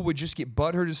would just get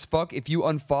butthurt as fuck if you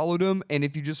unfollowed them, and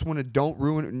if you just want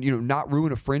to not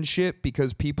ruin a friendship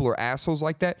because people are assholes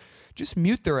like that, just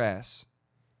mute their ass.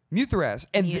 Mute their ass.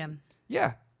 And Mute 'em.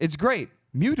 Yeah, it's great.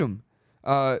 Mute them.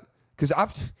 Because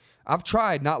I've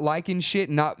tried not liking shit,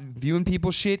 not viewing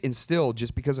people's shit, and still,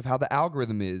 just because of how the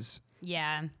algorithm is,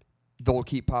 Yeah. they'll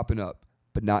keep popping up.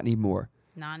 But not anymore.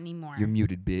 Not anymore. You're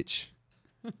muted, bitch.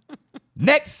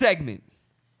 Next segment.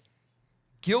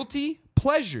 Guilty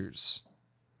pleasures.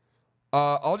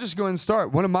 I'll just go ahead and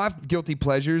start. One of my guilty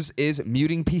pleasures is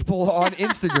muting people on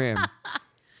Instagram.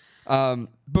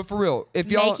 But for real,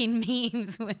 if y'all Making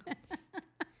memes.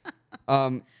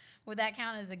 Would that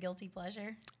count as a guilty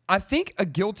pleasure? I think a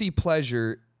guilty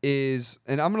pleasure is,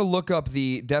 and I'm going to look up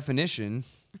the definition.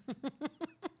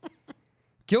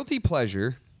 Guilty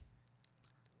pleasure.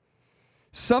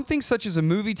 Something such as a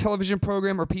movie, television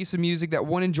program, or piece of music that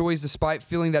one enjoys despite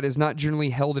feeling that is not generally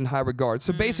held in high regard.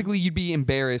 So basically, you'd be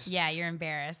embarrassed Yeah, you're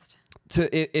embarrassed.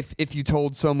 if you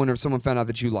told someone or someone found out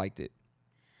that you liked it.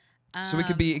 So it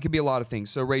could be a lot of things.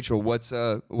 So Rachel, what's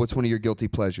one of your guilty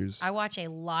pleasures? I watch a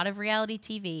lot of reality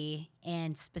TV,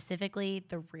 and specifically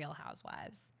The Real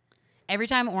Housewives. Every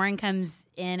time Oren comes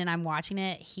in and I'm watching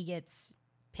it, he gets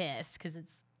pissed because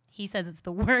he says it's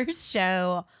the worst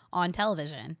show on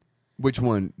television. Which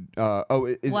one? Well,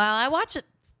 I watch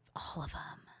all of them.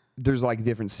 There's like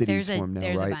different cities for them now,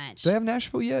 there's a right? bunch. Do they have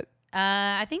Nashville yet?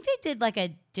 I think they did like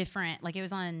a different, like it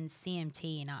was on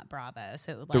CMT, not Bravo.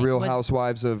 So it The like Real was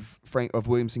Housewives of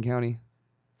Williamson County.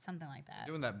 something like that.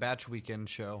 Doing that batch weekend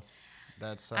show.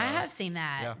 That's I have seen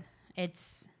that. yeah.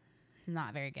 It's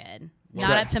not very good. Well,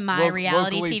 Not up to my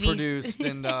reality locally TV. produced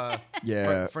and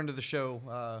Yeah. friend of the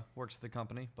show works at the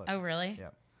company. But Oh, really?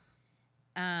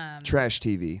 yeah. Trash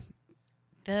TV.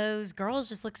 Those girls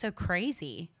just look so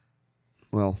crazy.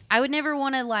 Well, I would never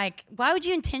want to why would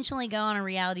you intentionally go on a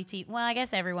reality TV? Well, I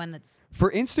guess everyone that's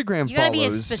for Instagram you got to be a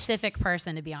follows, specific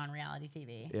person to be on reality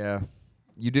TV. yeah,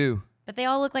 you do. But they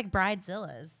all look like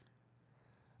bridezillas.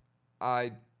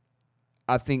 I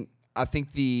think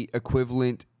the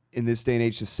equivalent in this day and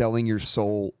age to selling your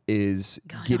soul is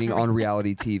Going getting on on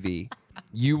reality TV.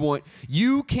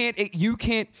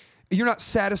 You're not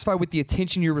satisfied with the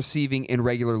attention you're receiving in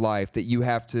regular life that you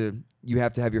have to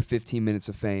have your 15 minutes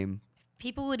of fame.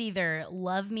 People would either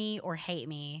love me or hate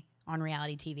me on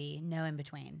reality TV. No in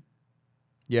between.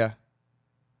 Yeah.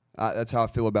 That's how I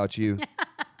feel about you.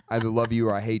 I either love you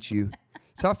or I hate you.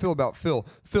 That's how I feel about Phil.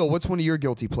 Phil, what's one of your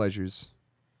guilty pleasures?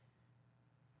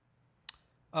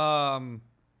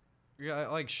 Yeah, I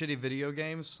like shitty video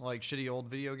games, like shitty old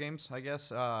video games, I guess.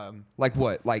 Like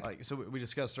what? Like So we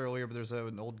discussed earlier, but there's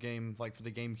an old game like for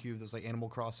the GameCube that's like Animal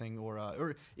Crossing,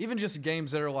 or even just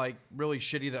games that are like really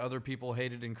shitty that other people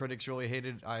hated and critics really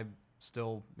hated. I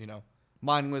still,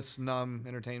 mindless, numb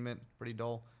entertainment, pretty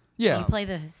dull. yeah. You play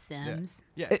The Sims.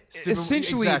 Yeah,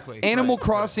 Essentially, exactly. Animal Right,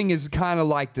 Crossing is kind of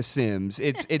like The Sims.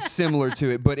 It's similar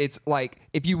to it, but it's like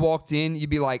if you walked in, you'd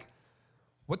be like,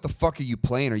 "What the fuck are you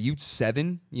playing? Are you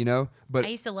 7?" But I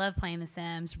used to love playing The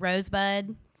Sims.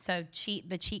 Rosebud. So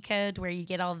the cheat code where you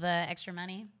get all the extra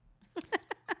money.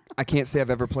 I can't say I've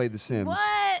ever played The Sims.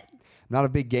 What? Not a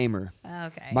big gamer.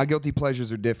 Okay. My guilty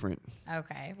pleasures are different.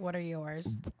 Okay. What are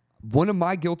yours? One of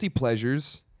my guilty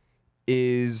pleasures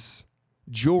is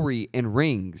jewelry and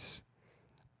rings.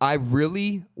 I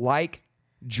really like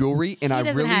jewelry and He I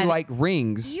doesn't really have- like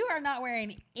rings. You are not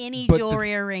wearing any But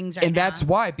jewelry or rings right And now. that's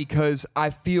why, because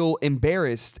I feel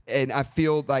embarrassed and I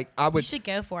feel like I You would. should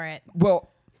go for it.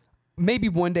 Well, maybe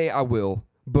one day I will,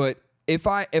 but if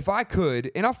I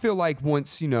could, and I feel like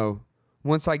once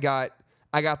I got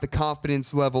the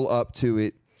confidence level up to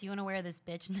it. Do you want to wear this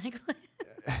bitch necklace?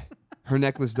 Her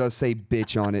necklace does say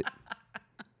 "bitch" on it.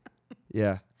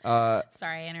 Yeah.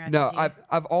 Sorry, I interrupted No, you.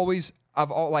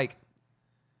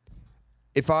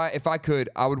 if I could,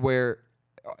 I would wear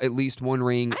at least one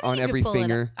ring I think on you could every pull it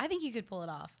finger, I think you could pull it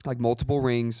off. like multiple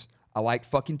rings. I like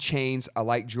fucking chains. I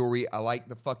like jewelry. I like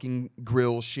the fucking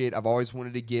grill shit. I've always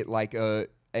wanted to get like a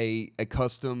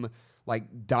custom like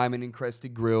diamond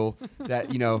encrusted grill that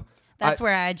That's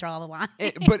where I draw the line.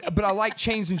 but I like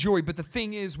chains and jewelry. But the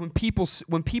thing is, when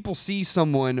people see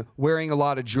someone wearing a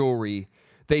lot of jewelry,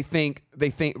 they think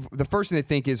the first thing they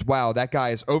think is, wow, that guy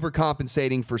is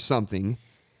overcompensating for something,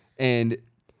 and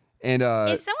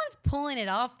If someone's pulling it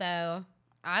off, though,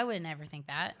 I would never think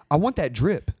that. I want that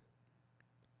drip.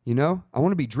 I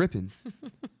want to be dripping.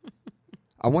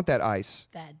 I want that ice.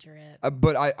 That drip.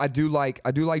 But I do like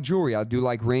jewelry. I do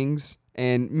like rings,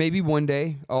 and maybe one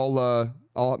day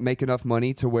I'll make enough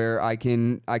money to where I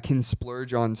can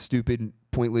splurge on stupid,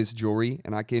 pointless jewelry,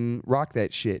 and I can rock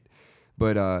that shit.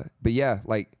 But yeah,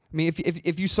 like I mean,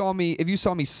 if you saw me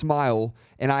smile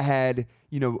and I had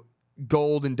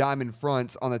gold and diamond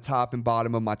fronts on the top and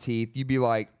bottom of my teeth, you'd be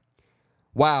like,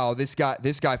 wow, this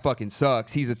guy fucking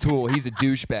sucks. He's a tool. He's a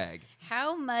douchebag.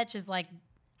 How much?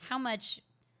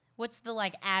 What's the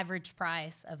like average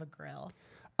price of a grill?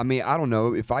 I mean, I don't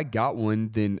know. If I got one,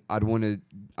 then I'd want to,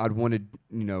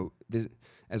 this,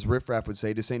 as Riff Raff would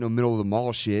say, this ain't no middle of the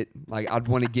mall shit. Like I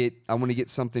want to get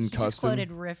something You custom. just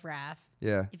quoted Riff Raff.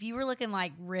 Yeah. If you were looking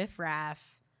like Riff Raff,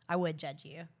 I would judge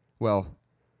you. Well,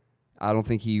 I don't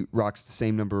think he rocks the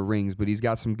same number of rings, but he's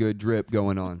got some good drip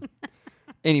going on.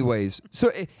 Anyways,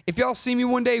 so if y'all see me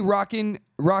one day rocking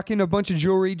a bunch of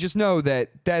jewelry, just know that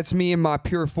that's me in my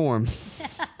pure form.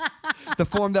 The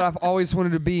form that I've always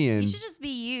wanted to be in. You should just be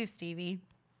you, Stevie.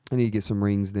 I need to get some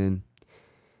rings then.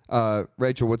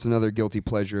 Rachel, what's another guilty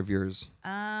pleasure of yours?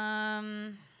 Gosh,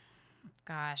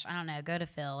 I don't know. Go to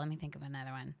Phil. Let me think of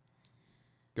another one.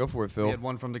 Go for it, Phil. We had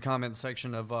one from the comment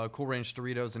section of Cool Ranch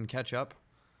Doritos and ketchup.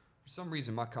 For some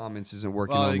reason, my comments isn't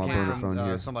working Well, on it my came burner from phone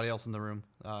here. somebody else in the room,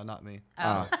 not me.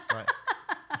 Oh. Right.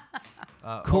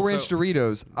 Cool Also- Ranch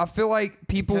Doritos. I feel like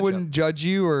people ketchup. wouldn't judge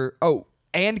you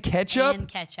and ketchup? And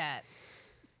ketchup.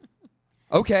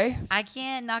 Okay. I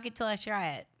can't knock it till I try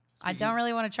it. I don't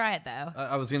really want to try it though.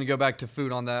 I was going to go back to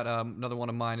food on that. Another one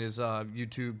of mine is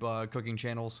YouTube cooking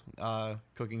channels,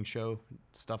 cooking show,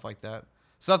 stuff like that.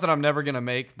 Stuff that I'm never going to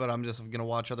make, but I'm just going to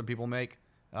watch other people make.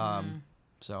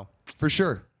 So For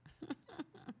sure.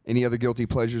 Any other guilty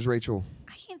pleasures, Rachel?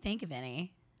 I can't think of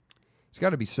any. It's got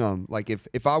to be some. Like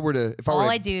if I were to All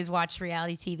I do is watch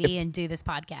reality TV and do this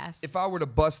podcast. if I were to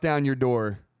bust down your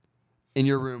door in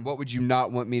your room, what would you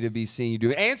not want me to be seeing you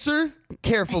do? Answer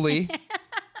carefully.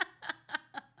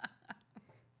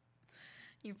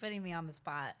 You're putting me on the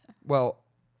spot. Well,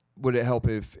 would it help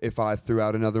if I threw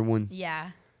out another one?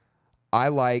 Yeah. I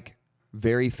like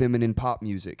very feminine pop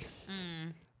music.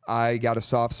 I got a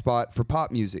soft spot for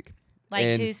pop music. Like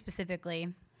And- who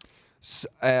specifically?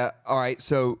 All right,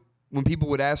 so when people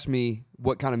would ask me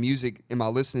what kind of music am I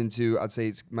listening to, I'd say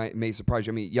it may surprise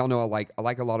you. I mean, y'all know I like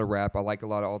a lot of rap. I like a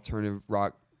lot of alternative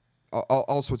rock,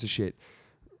 all sorts of shit.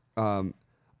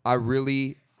 I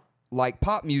really like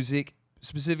pop music,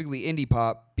 specifically indie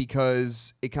pop,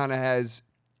 because it kind of has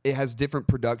different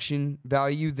production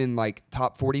value than like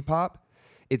top 40 pop.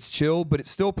 It's chill, but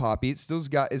it's still poppy. It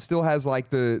still has like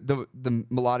the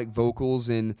melodic vocals,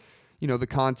 and the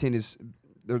content is,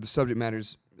 or the subject matter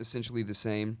is essentially the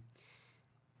same.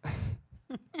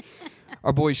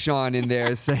 Our boy Sean in there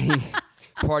is saying,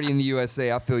 "Party in the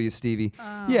USA." I feel you, Stevie.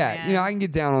 Oh, Yeah, man. I can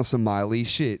get down on some Miley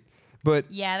shit, but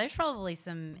Yeah, there's probably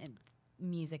some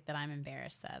music that I'm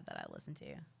embarrassed of that I listen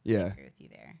to. yeah. I agree with you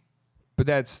there. But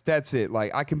that's it.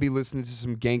 Like I can be listening to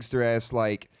some gangster ass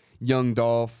like Young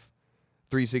Dolph,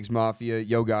 3 6 Mafia,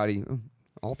 Yo Gotti,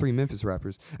 all three Memphis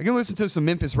rappers. I can listen to some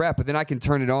Memphis rap, but then I can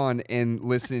turn it on and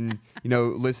listen,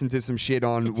 listen to some shit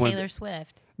on To one. Taylor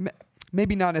Swift.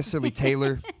 Maybe not necessarily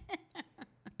Taylor,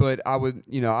 but I would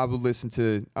listen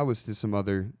to some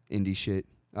other indie shit.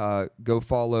 Go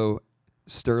follow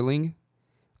Starling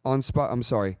on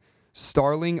Spotify.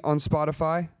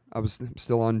 I'm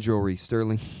still on jewelry.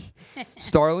 Starling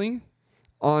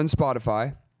on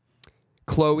Spotify.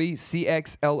 Chloe,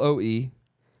 CXLOE.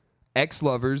 Ex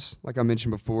Lovers, like I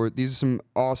mentioned before. These are some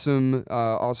awesome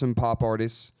pop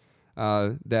artists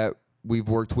that we've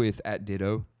worked with at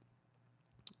Ditto.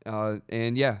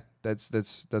 And yeah,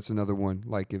 that's another one.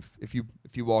 Like if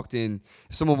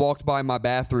someone walked by my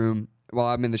bathroom while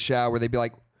I'm in the shower, they'd be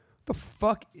like, "The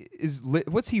fuck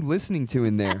what's he listening to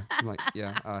in there?" I'm like,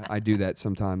 yeah, I do that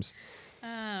sometimes.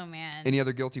 Oh man. Any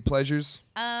other guilty pleasures?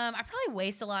 I probably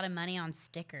waste a lot of money on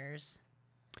stickers.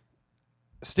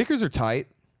 Stickers are tight.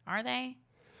 Are they?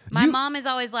 My mom is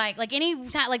always like any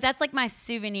time, like that's like my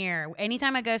souvenir.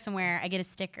 Anytime I go somewhere, I get a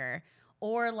sticker,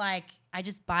 or like I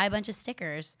just buy a bunch of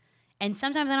stickers, and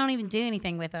sometimes I don't even do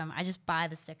anything with them. I just buy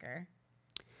the sticker.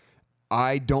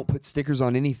 I don't put stickers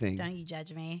on anything. Don't you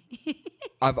judge me?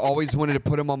 I've always wanted to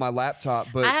put them on my laptop,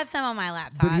 but I have some on my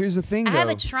laptop. But here's the thing, I have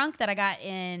though. a trunk that I got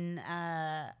in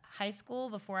high school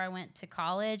before I went to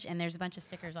college, and there's a bunch of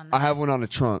stickers on that. I have one on a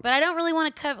trunk. But I don't really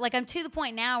want to cover. Like I'm to the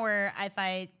point now where if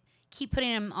I keep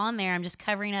putting them on there, I'm just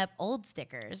covering up old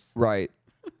stickers. Right.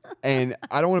 And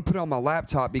I don't want to put it on my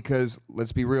laptop because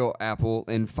let's be real, Apple,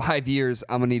 in 5 years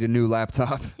I'm gonna need a new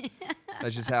laptop.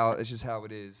 That's just how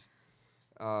it is.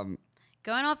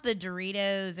 Going off the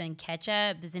Doritos and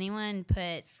ketchup, does anyone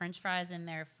put French fries in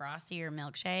their Frosty or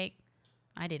milkshake?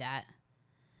 I do that.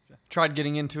 tried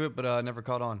getting into it, but never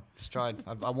caught on. Just tried.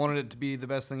 I wanted it to be the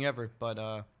best thing ever, but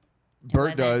Bert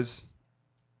was it? does.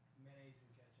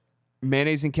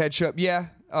 Mayonnaise and ketchup. Yeah.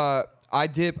 I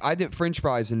dip French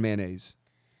fries in mayonnaise.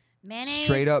 Mayonnaise,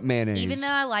 Straight up mayonnaise. Even though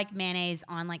I like mayonnaise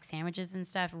on like sandwiches and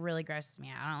stuff, it really grosses me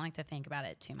out. I don't like to think about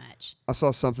it too much. I saw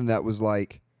something that was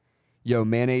like, yo,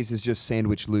 mayonnaise is just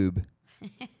sandwich lube.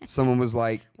 Someone was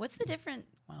like, What's the difference?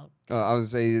 Well, I would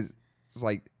say it's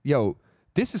like, yo,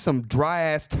 this is some dry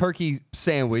ass turkey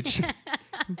sandwich.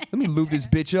 Let me lube this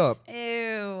bitch up.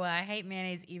 ew, I hate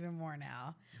mayonnaise even more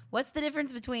now. What's the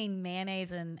difference between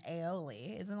mayonnaise and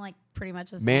aioli? Isn't like pretty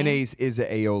much the same? Mayonnaise is an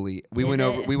aioli. We Is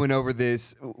went over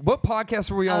this. What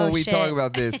podcast were we on Oh, when we shit. talked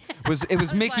about this? It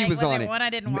was Mickey like, was was on it it. one I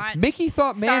didn't watch? Mickey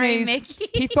thought Sorry, mayonnaise. Mickey.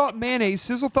 He thought mayonnaise.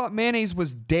 Sizzle thought mayonnaise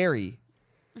was dairy.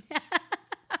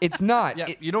 It's not. Yeah,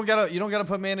 you don't gotta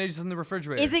put mayonnaise in the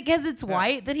refrigerator. Is it because it's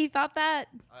white that he thought that?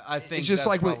 I think It's just that's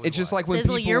like when probably it's just why. like when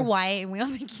Sizzle, people. you're white, and we all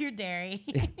think you're dairy.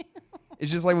 It's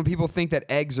just like when people think that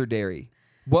eggs are dairy.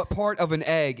 What part of an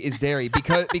egg is dairy?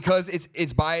 Because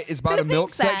it's by the Who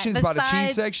milk thinks that section, it's by the cheese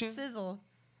besides section. Sizzle.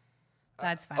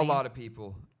 That's funny. A lot of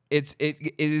people. It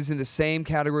is in the same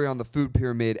category on the food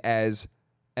pyramid as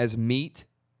meat,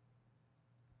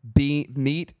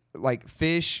 meat like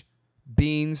fish,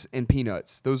 beans, and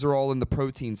peanuts. Those are all in the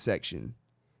protein section.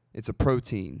 It's a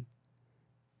protein.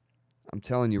 I'm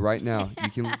telling you right now. You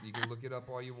can look it up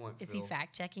all you want. Is Phil. he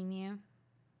fact checking you?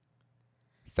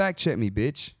 Fact check me,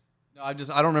 bitch. No, I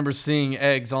don't remember seeing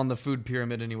eggs on the food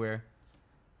pyramid anywhere.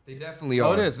 They definitely are.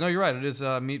 Oh, it is. No, you're right. It is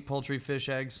meat, poultry, fish,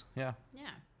 eggs. Yeah.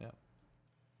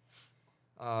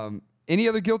 Yeah. Any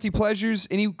other guilty pleasures?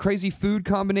 Any crazy food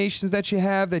combinations that you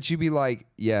have that you'd be like,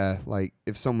 yeah, like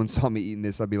if someone saw me eating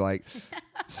this, I'd be like,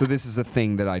 so this is a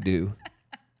thing that I do.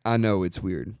 I know it's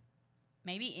weird.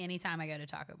 Maybe anytime I go to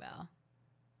Taco Bell.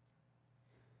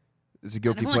 It's a I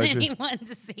guilty don't want pleasure. anyone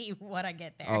to see what I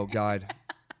get there. Oh God.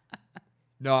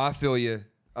 No, I feel you.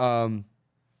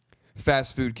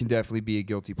 Fast food can definitely be a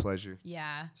guilty pleasure.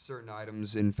 Yeah. Certain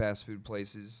items in fast food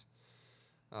places.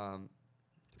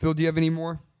 Phil, do you have any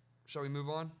more? Shall we move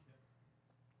on?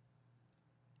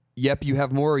 Yep, you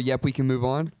have more, or yep, we can move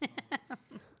on?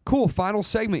 Cool, final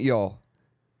segment, y'all.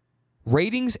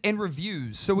 Ratings and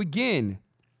reviews. So again,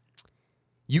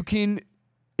 you can,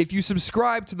 if you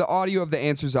subscribe to the audio of The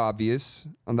Answer's Obvious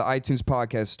on the iTunes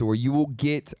podcast store, you will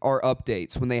get our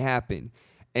updates when they happen.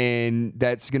 And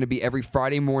that's going to be every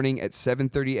Friday morning at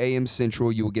 7:30 a.m.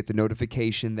 Central. You will get the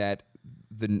notification that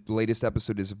the latest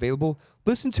episode is available.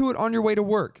 Listen to it on your way to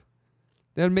work.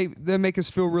 That'll make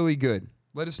us feel really good.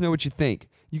 Let us know what you think.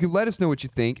 You can let us know what you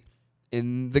think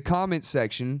in the comment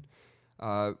section,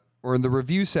 or in the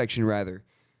review section, rather.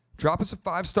 Drop us a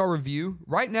 5-star review.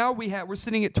 Right now, we're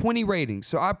sitting at 20 ratings,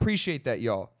 so I appreciate that,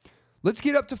 y'all. Let's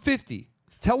get up to 50.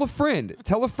 Tell a friend.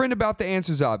 Tell a friend about The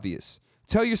Answer's Obvious.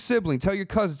 Tell your sibling. Tell your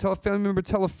cousin. Tell a family member.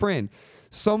 Tell a friend.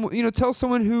 Tell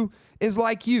someone who is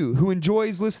like you, who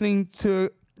enjoys listening to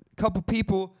a couple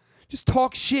people just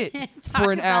talk shit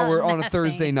for an about hour on a nothing.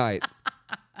 Thursday night.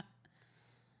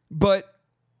 But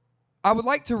I would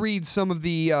like to read some of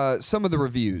the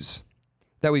reviews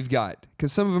that we've got,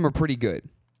 because some of them are pretty good.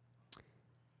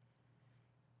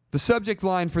 The subject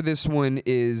line for this one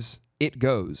is, "It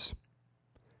goes."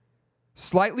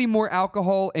 Slightly more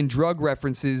alcohol and drug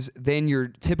references than your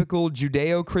typical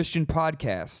Judeo-Christian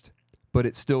podcast, but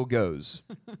it still goes.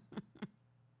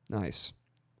 Nice.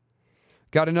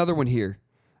 Got another one here.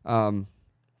 I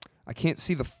can't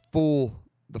see the full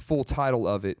title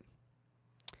of it.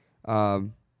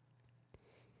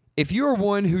 If you're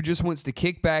one who just wants to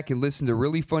kick back and listen to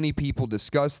really funny people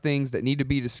discuss things that need to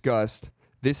be discussed,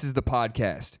 this is the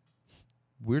podcast.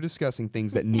 We're discussing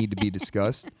things that need to be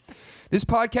discussed. This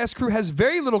podcast crew has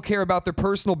very little care about their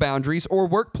personal boundaries or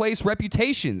workplace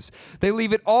reputations. They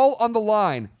leave it all on the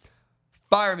line.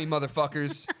 Fire me,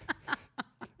 motherfuckers.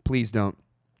 Please don't.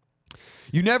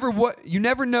 You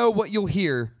never know what you'll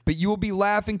hear, but you will be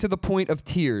laughing to the point of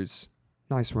tears.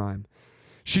 Nice rhyme.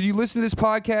 Should you listen to this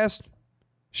podcast?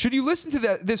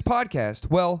 This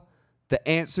podcast? Well, the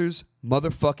answer's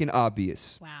motherfucking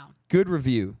obvious. Wow. Good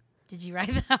review. Did you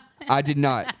write that? I did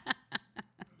not.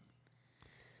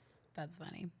 That's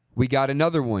funny. We got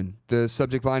another one. The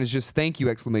subject line is just "thank you!"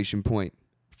 exclamation point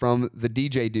from the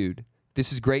DJ dude.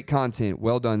 This is great content.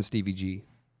 Well done, Stevie G.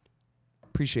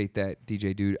 Appreciate that,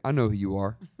 DJ dude. I know who you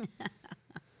are.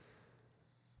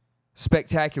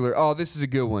 Spectacular. Oh, this is a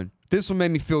good one. This one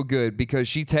made me feel good because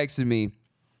she texted me,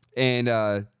 and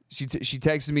she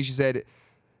texted me. She said,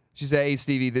 "Hey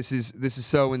Stevie, this is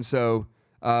so and so."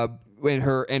 And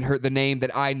the name that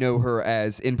I know her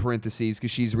as in parentheses because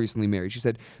she's recently married. She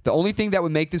said, "The only thing that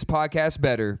would make this podcast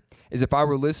better is if I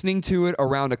were listening to it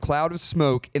around a cloud of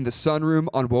smoke in the sunroom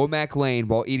on Womack Lane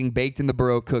while eating baked in the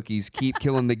burrow cookies. Keep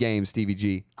killing the game, Stevie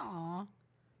G." Aw.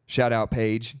 Shout out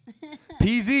Paige.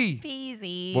 PZ.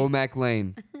 Peasy. Womack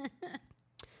Lane.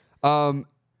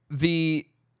 The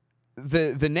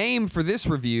name for this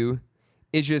review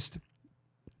is just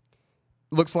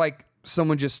looks like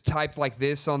someone just typed like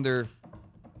this on their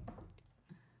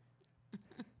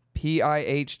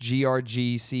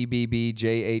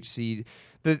PIHGRGCBBJHC.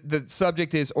 The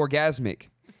subject is orgasmic,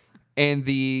 and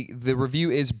the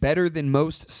review is better than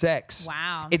most sex.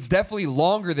 Wow. It's definitely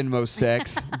longer than most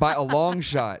sex by a long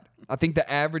shot. I think the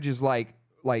average is like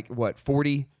what,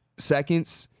 40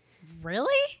 seconds?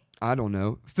 Really? I don't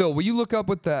know. Phil, will you look up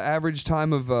what the average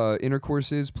time of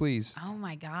intercourse is, please? Oh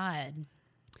my God.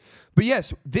 But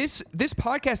yes, this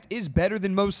podcast is better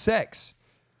than most sex.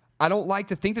 I don't like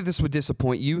to think that this would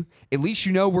disappoint you. At least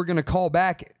you know we're going to call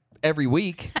back every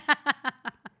week.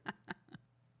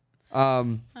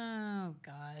 Oh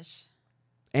gosh.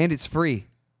 And it's free.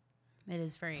 It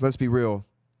is free. So let's be real.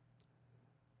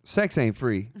 Sex ain't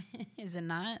free. Is it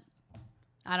not?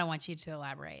 I don't want you to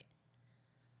elaborate.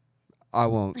 I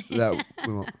won't. We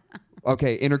won't.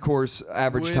 Okay, intercourse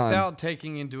average time, Without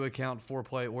taking into account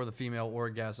foreplay or the female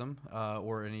orgasm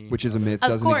or any... which is a myth, Of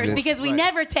doesn't course, exist. because we Right.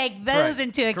 never take those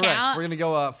into account. Correct. We're going to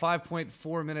go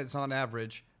 5.4 minutes on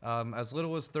average. As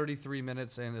little as 33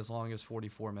 minutes and as long as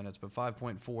 44 minutes. But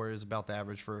 5.4 is about the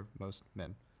average for most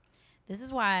men. This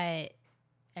is why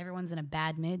everyone's in a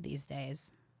bad mood these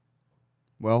days.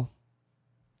 Well,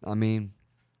 I mean,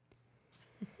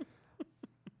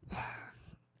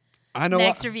 I know.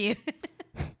 Next review.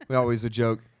 We always a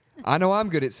joke. I know I'm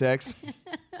good at sex.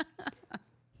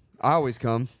 I always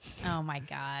come. Oh my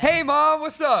God. Hey, Mom,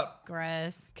 what's up?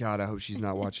 Gross. God, I hope she's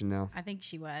not watching now. I think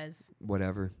she was.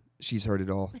 Whatever. She's heard it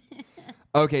all.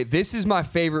 Okay, this is my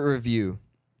favorite review.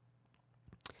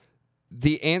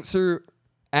 The answer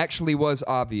actually was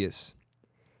obvious.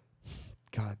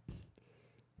 God.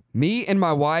 Me and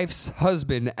my wife's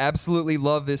husband absolutely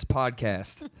love this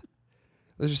podcast.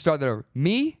 Let's just start that over.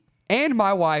 Me and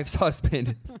my wife's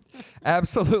husband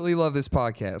absolutely love this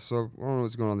podcast. So I don't know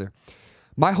what's going on there.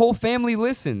 My whole family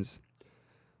listens.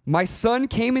 My son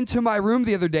came into my room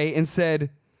the other day and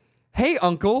said, "Hey,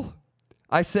 Uncle."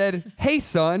 I said, "Hey,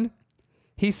 son."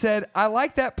 He said, "I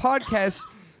like that podcast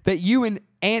that you and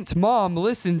Aunt Mom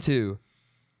listen to."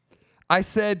 I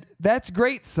said, "That's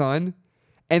great, son."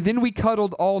 And then we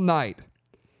cuddled all night.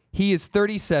 He is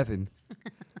 37.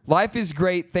 Life is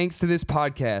great thanks to this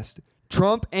podcast.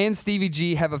 Trump and Stevie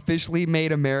G have officially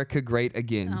made America great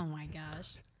again. Oh my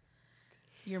gosh.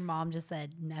 Your mom just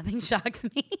said, "Nothing shocks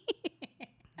me."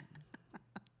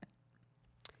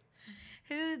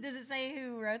 Who does it say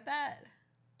who wrote that?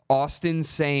 Austin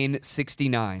Sane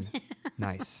 69.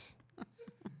 Nice.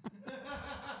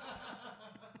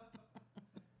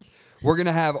 We're going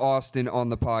to have Austin on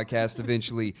the podcast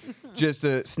eventually. Just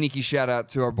a sneaky shout out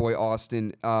to our boy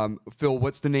Austin. Phil,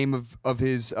 what's the name of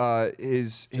his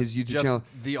YouTube Just channel?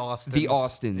 The Austins. The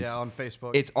Austins. Yeah, on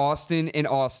Facebook. It's Austin and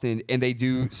Austin, and they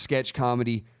do sketch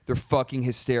comedy. They're fucking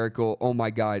hysterical. Oh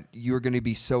my God. You're going to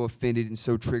be so offended and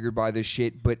so triggered by this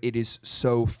shit, but it is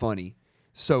so funny.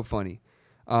 So funny.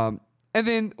 And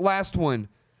then last one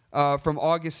from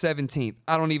August 17th.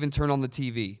 I don't even turn on the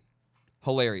TV.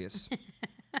 Hilarious.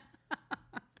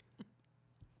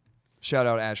 Shout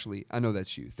out Ashley. I know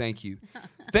that's you. Thank you.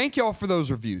 Thank y'all for those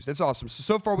reviews. That's awesome.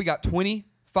 So far we got 20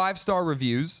 5-star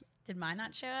reviews. Did mine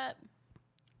not show up?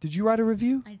 Did you write a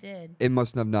review? I did. It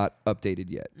must have not updated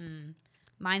yet.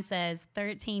 Mine says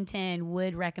 1310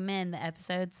 would recommend the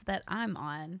episodes that I'm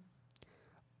on.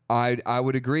 I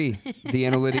would agree. The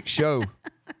analytics show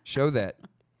that.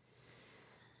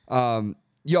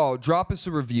 Y'all, drop us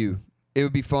a review. It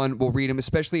would be fun. We'll read them,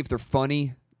 especially if they're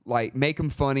funny. Like, make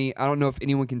them funny. I don't know if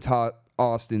anyone can talk.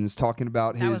 Austin's talking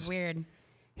about That was weird.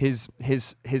 his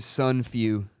son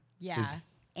few. Yeah. His-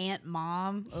 Aunt,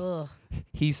 Mom. Ugh.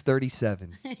 He's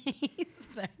 37. He's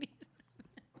 30.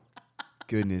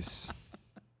 Goodness.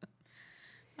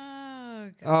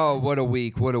 Oh, God. Oh, what a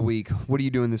week. What a week. What are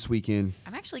you doing this weekend?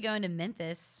 I'm actually going to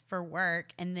Memphis for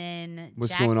work, and then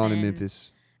What's going on in Jackson,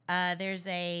 Memphis? There's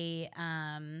a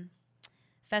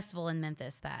festival in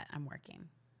Memphis that I'm working.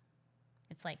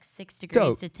 It's like 6 degrees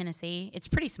Dope. to Tennessee. It's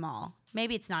pretty small.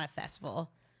 Maybe it's not a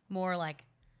festival, more like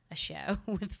a show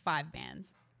with 5 bands.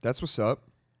 That's what's up.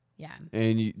 Yeah.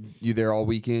 And you there all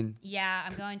weekend? Yeah,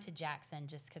 I'm going to Jackson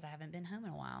just because I haven't been home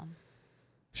in a while.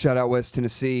 Shout out West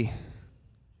Tennessee.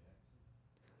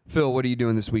 Phil, what are you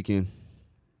doing this weekend?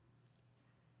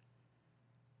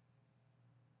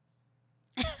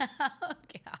 Oh,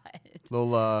 God.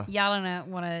 Little, Y'all don't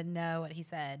want to know what he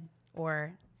said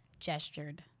or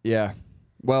gestured. yeah.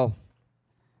 Well,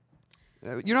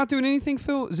 you're not doing anything,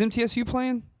 Phil? Is MTSU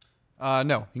playing?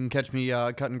 No, you can catch me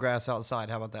cutting grass outside.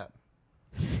 How about that?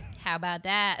 How about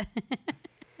that?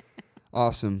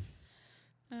 Awesome.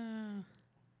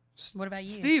 What about you?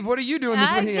 Steve, what are you doing this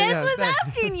I week? just was thanks.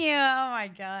 asking you. Oh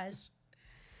my gosh.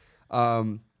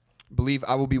 Believe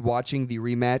I will be watching the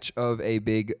rematch of a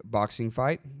big boxing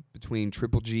fight between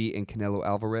Triple G and Canelo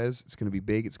Alvarez. It's going to be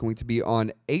big. It's going to be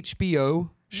on HBO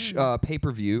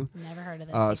pay-per-view. Never heard of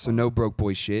this. So no broke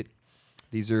boy shit.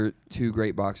 These are two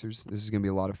great boxers. This is going to be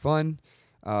a lot of fun.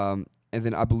 And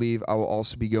then I believe I will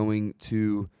also be going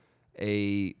to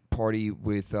a party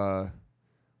with old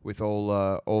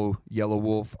Yellow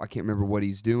Wolf. I can't remember what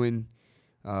he's doing,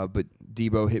 but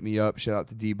Debo hit me up. Shout out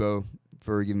to Debo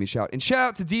for giving me a shout. And shout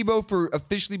out to Debo for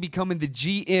officially becoming the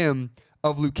GM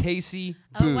of Lucchese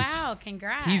Boots. Oh, wow.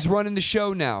 Congrats. He's running the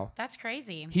show now. That's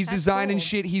crazy. He's That's designing cool.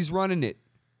 shit. He's running it.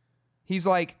 He's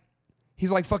like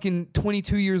fucking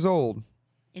 22 years old.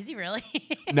 Is he really?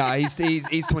 Nah, he's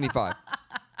 25.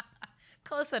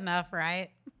 Close enough, right?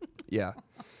 Yeah.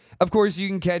 Of course, you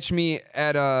can catch me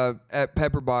at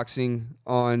Pepper Boxing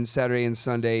on Saturday and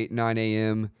Sunday, 9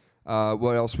 a.m.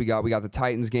 What else we got? We got the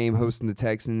Titans game hosting the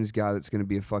Texans. God, it's going to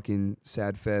be a fucking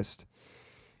sad fest.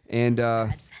 And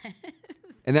and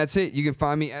that's it. You can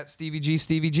find me at Stevie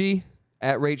G,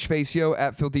 at RachFaceYo,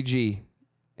 at Filthy G.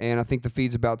 And I think the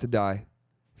feed's about to die.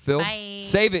 Phil, Bye.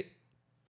 save it.